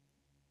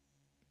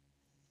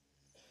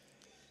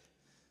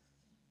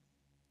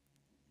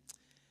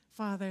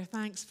 Father,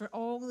 thanks for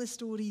all the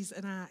stories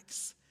in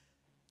Acts.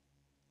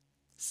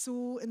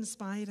 So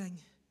inspiring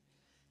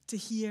to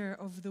hear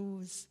of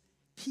those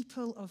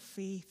people of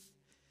faith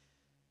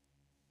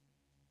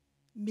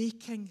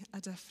making a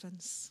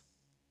difference.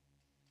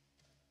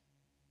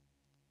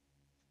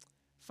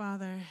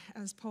 Father,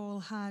 as Paul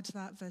had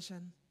that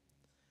vision,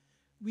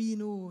 we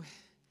know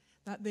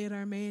that there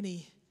are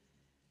many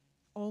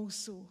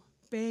also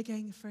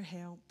begging for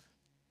help,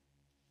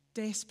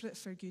 desperate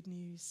for good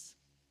news.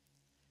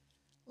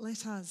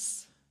 Let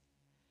us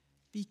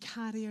be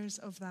carriers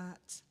of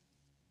that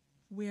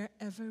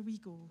wherever we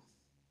go.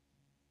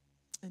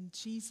 In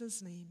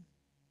Jesus' name,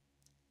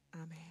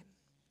 amen.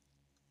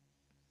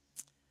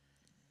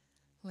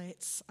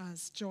 Let's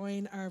us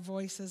join our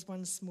voices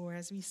once more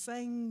as we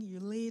sing, "You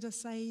laid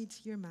aside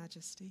your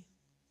majesty."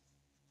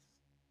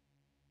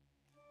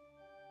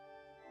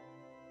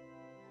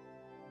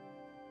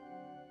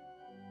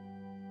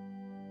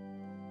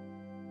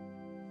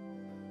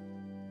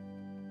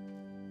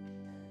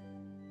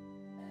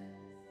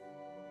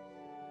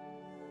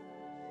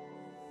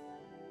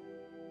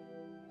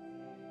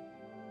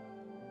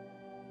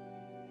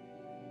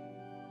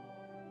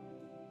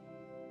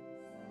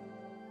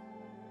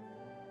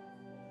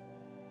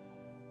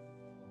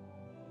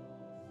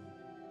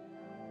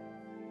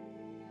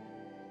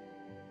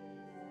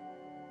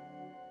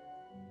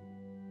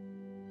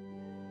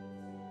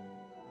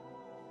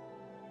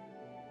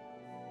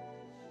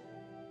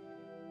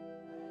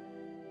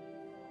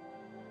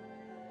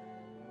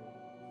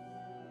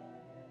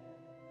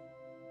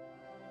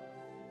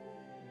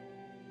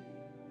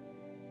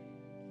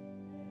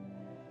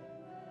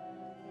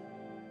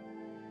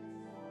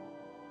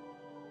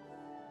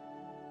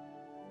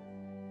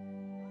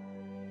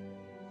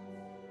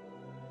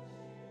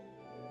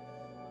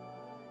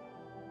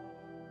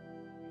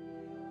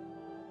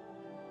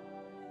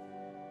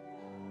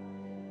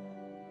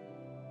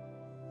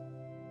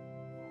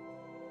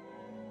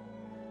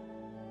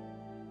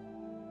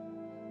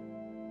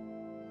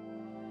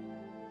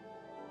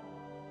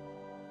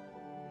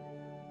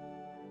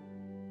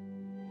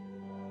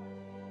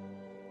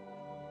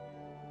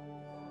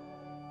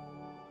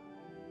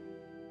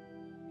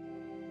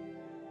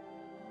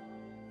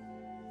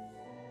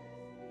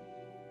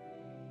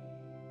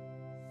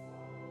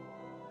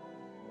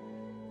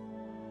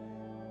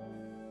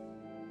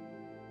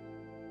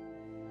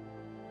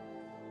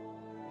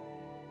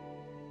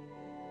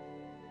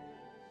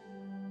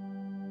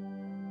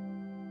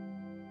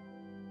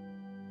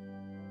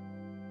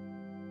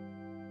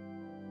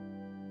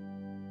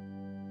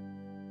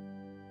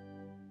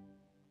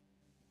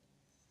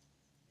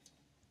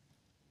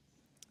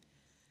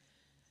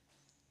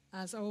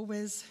 As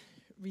always,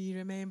 we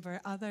remember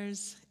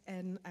others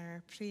in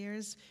our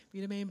prayers.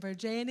 We remember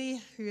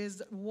Jenny, who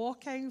is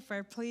walking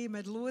for Play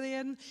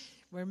Midlothian.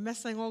 We're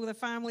missing all the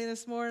family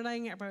this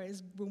morning, but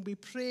we'll be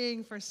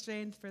praying for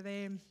strength for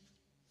them.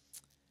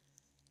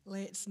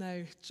 Let's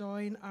now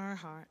join our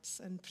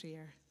hearts in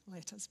prayer.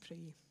 Let us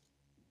pray.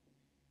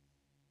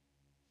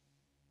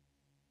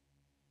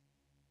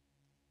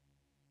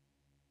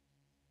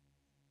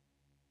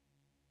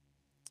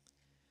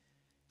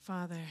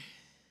 Father,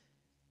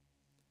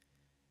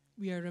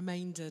 we are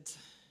reminded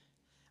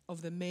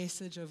of the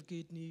message of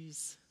good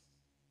news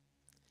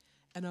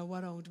in a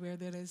world where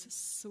there is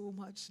so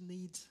much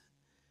need,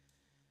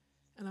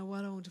 in a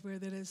world where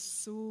there is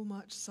so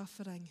much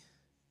suffering.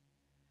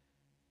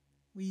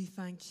 We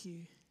thank you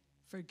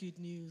for good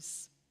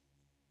news.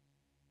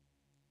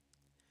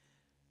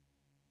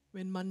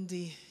 When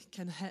Monday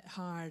can hit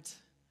hard,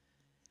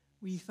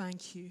 we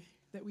thank you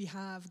that we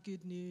have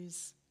good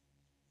news.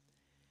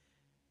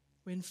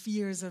 When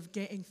fears of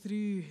getting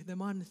through the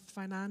month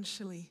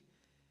financially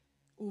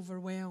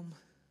overwhelm,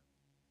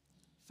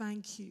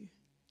 thank you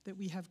that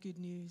we have good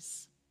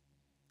news.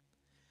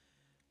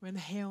 When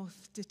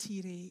health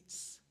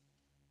deteriorates,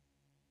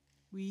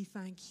 we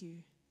thank you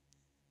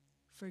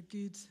for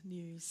good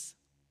news.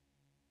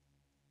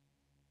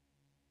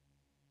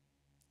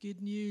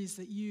 Good news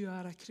that you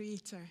are a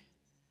creator.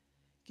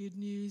 Good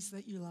news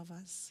that you love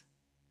us.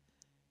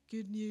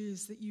 Good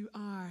news that you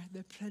are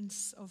the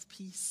Prince of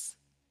Peace.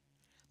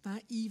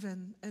 That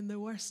even in the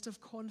worst of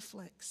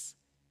conflicts,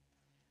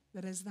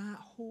 there is that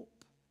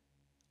hope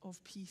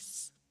of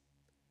peace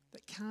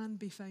that can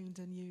be found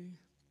in you.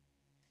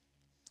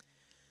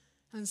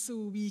 And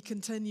so we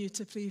continue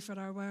to pray for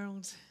our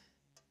world,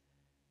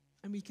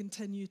 and we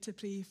continue to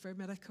pray for a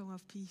miracle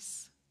of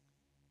peace.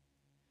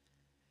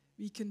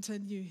 We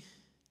continue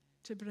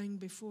to bring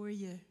before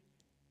you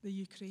the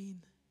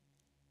Ukraine.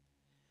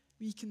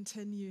 We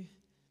continue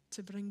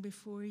to bring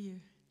before you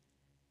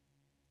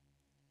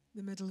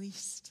the Middle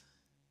East.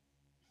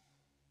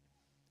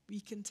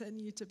 We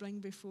continue to bring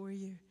before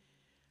you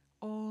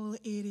all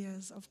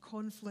areas of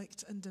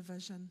conflict and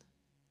division,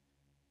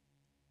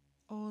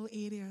 all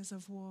areas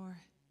of war,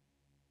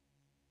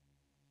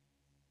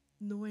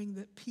 knowing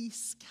that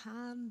peace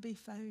can be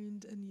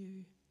found in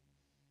you.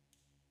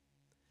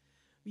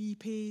 We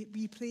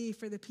pray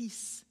for the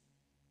peace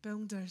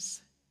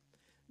builders,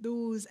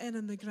 those in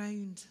on the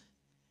ground,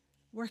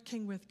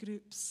 working with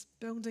groups,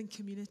 building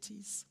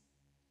communities.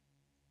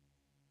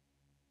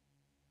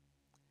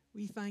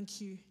 We thank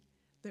you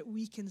that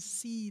we can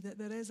see that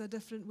there is a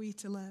different way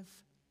to live.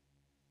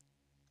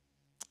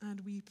 And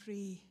we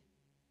pray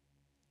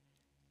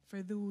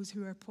for those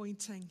who are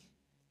pointing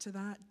to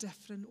that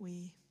different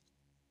way.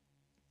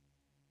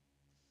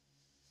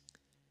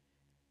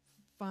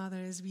 Father,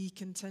 as we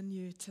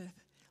continue to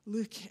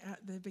look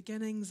at the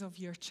beginnings of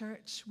your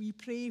church, we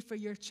pray for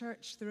your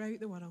church throughout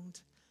the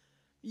world.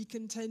 We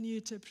continue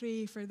to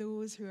pray for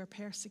those who are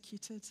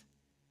persecuted,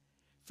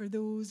 for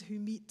those who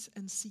meet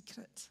in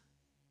secret.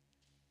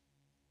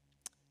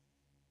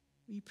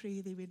 We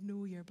pray they would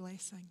know your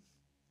blessing.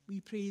 We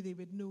pray they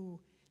would know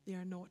they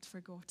are not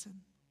forgotten.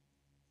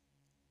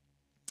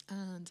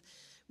 And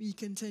we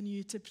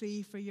continue to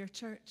pray for your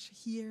church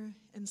here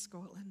in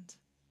Scotland,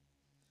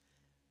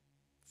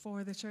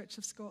 for the Church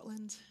of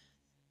Scotland,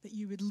 that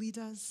you would lead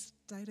us,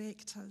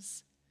 direct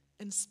us,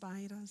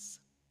 inspire us.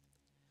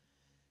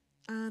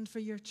 And for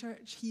your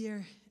church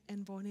here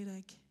in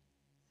Bonnyrigg,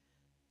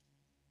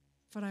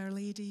 for Our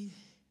Lady,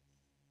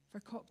 for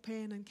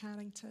Cockpen and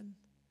Carrington,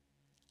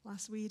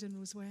 Lasswade and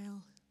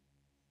Rosewell,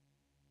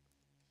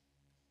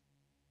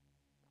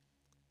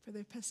 for the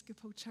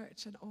Episcopal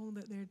Church and all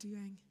that they're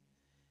doing.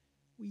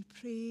 We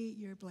pray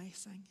your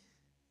blessing.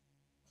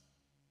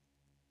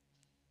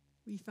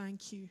 We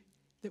thank you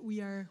that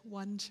we are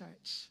one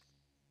church,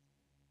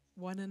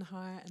 one in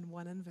heart and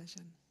one in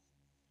vision.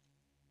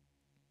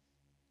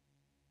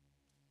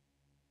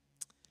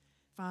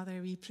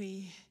 Father, we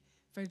pray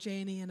for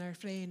Jenny and our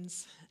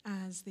friends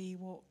as they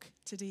walk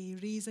today,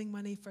 raising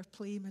money for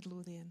Play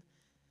Midlothian.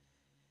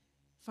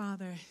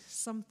 Father,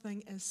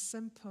 something as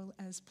simple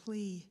as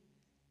play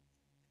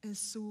is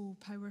so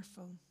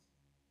powerful.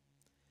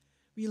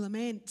 We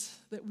lament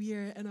that we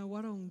are in a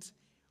world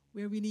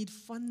where we need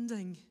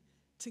funding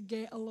to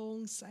get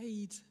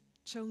alongside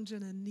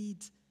children in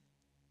need,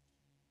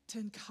 to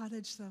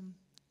encourage them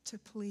to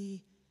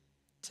play,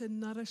 to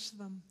nourish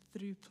them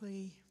through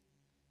play.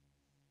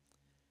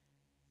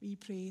 We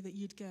pray that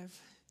you'd give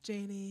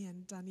Jenny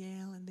and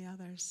Danielle and the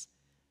others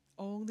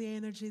all the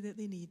energy that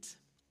they need.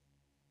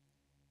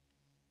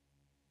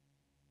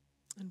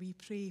 And we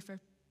pray for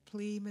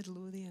Play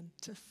Midlothian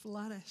to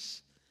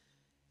flourish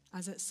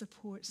as it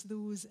supports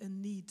those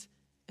in need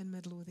in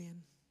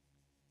Midlothian.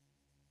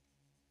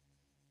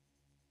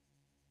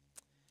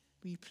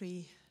 We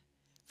pray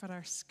for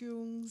our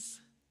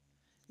schools.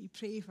 We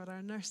pray for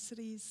our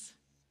nurseries.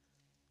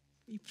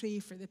 We pray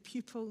for the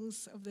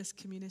pupils of this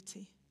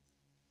community.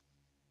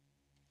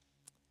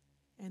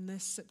 In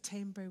this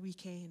September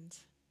weekend,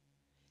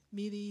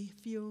 May they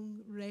feel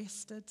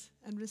rested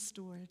and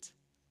restored.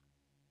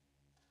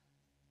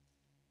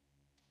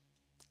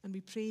 And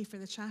we pray for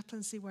the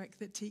chaplaincy work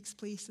that takes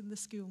place in the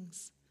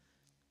schools.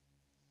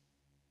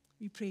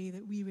 We pray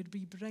that we would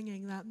be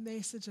bringing that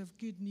message of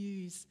good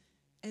news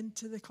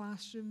into the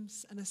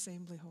classrooms and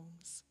assembly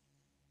halls.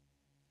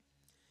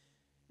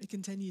 We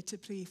continue to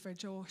pray for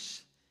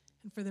Josh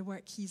and for the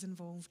work he's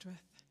involved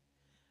with.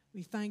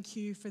 We thank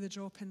you for the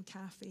Drop-In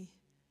Cafe.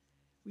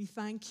 We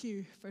thank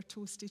you for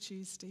Toasty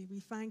Tuesday. We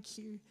thank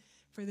you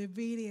for the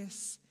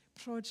various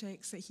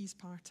projects that he's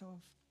part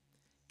of.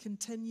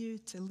 Continue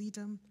to lead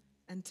him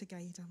and to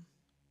guide him.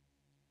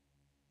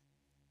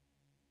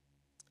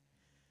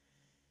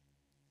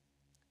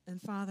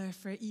 And Father,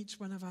 for each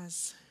one of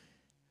us,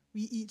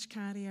 we each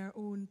carry our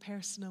own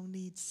personal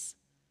needs,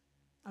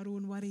 our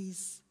own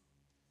worries,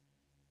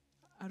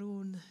 our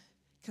own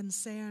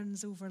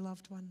concerns over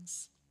loved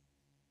ones.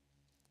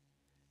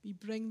 We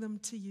bring them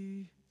to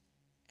you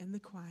in the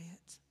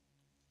quiet.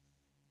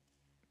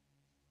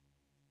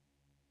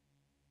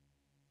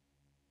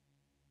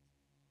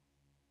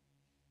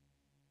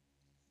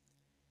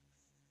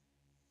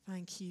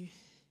 Thank you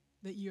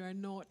that you are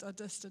not a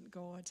distant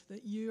God,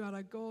 that you are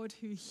a God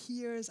who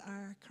hears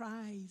our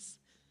cries,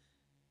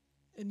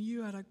 and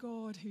you are a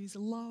God whose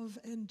love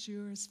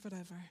endures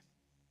forever.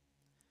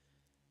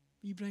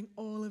 We bring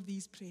all of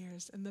these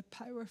prayers in the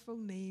powerful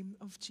name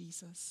of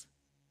Jesus.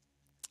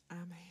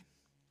 Amen.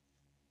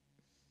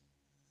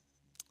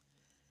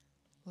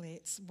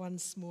 Let's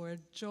once more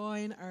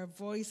join our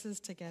voices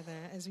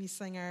together as we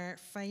sing our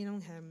final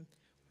hymn,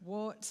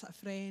 What a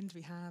Friend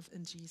We Have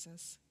in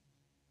Jesus.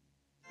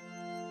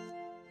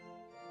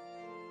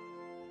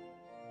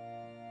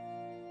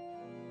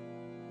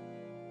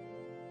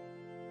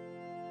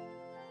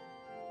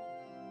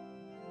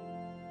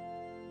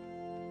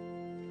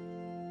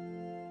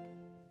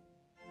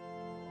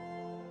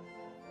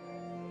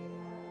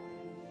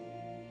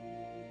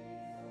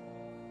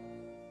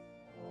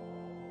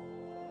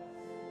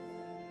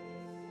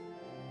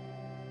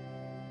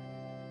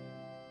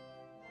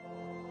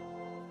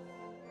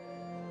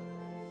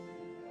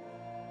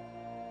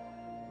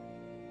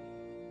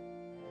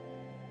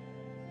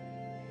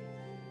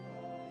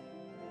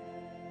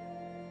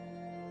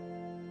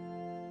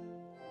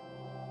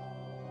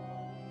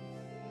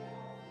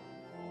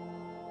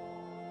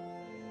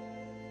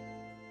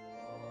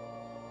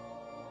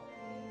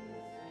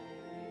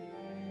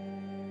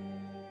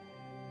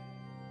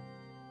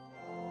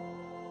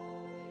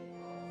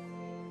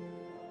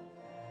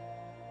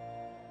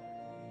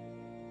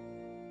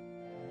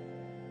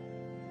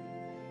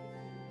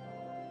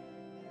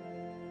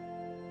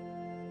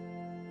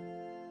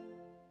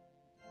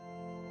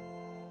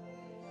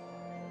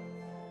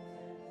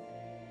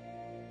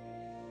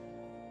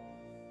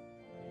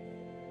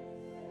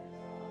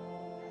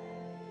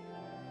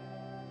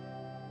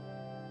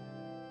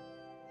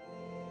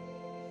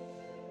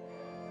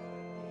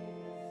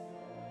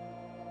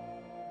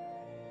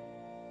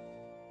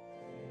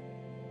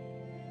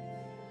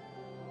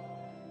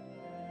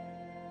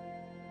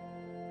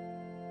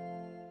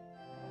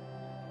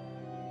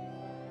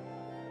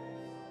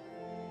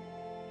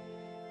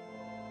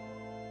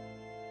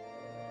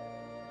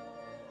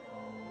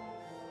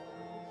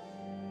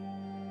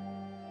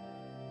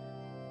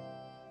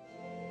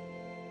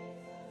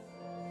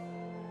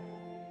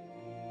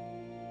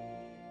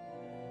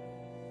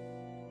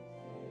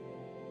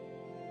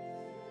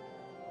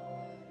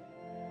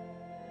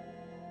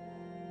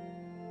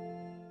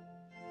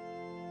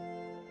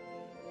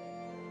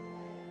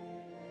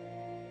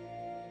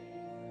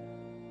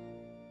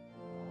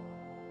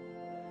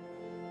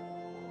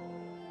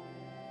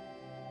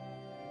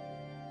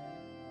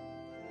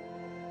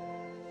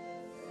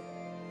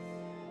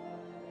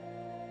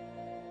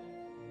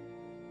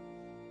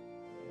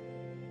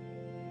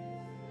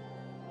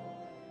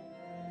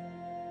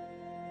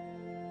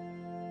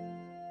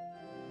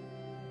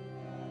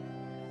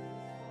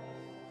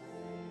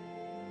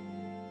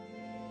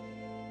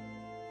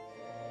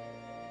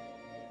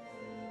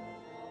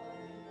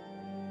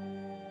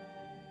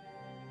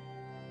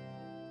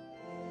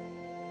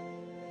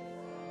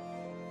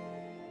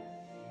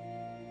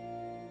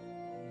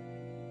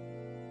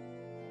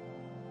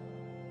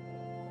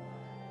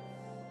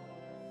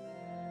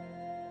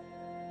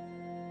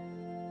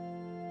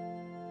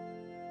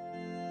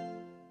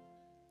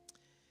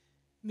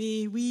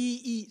 May we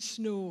each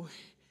know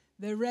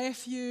the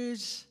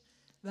refuge,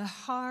 the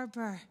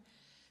harbour,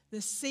 the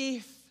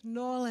safe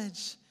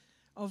knowledge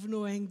of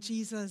knowing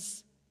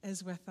Jesus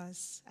is with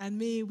us. And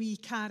may we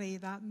carry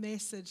that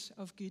message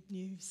of good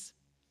news.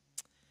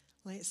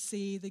 Let's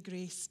say the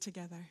grace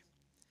together.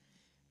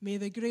 May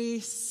the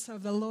grace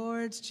of the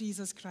Lord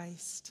Jesus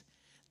Christ,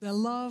 the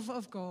love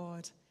of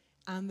God,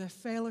 and the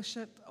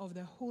fellowship of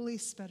the Holy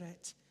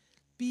Spirit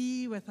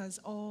be with us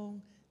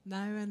all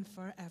now and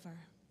forever.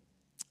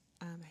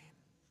 Amen.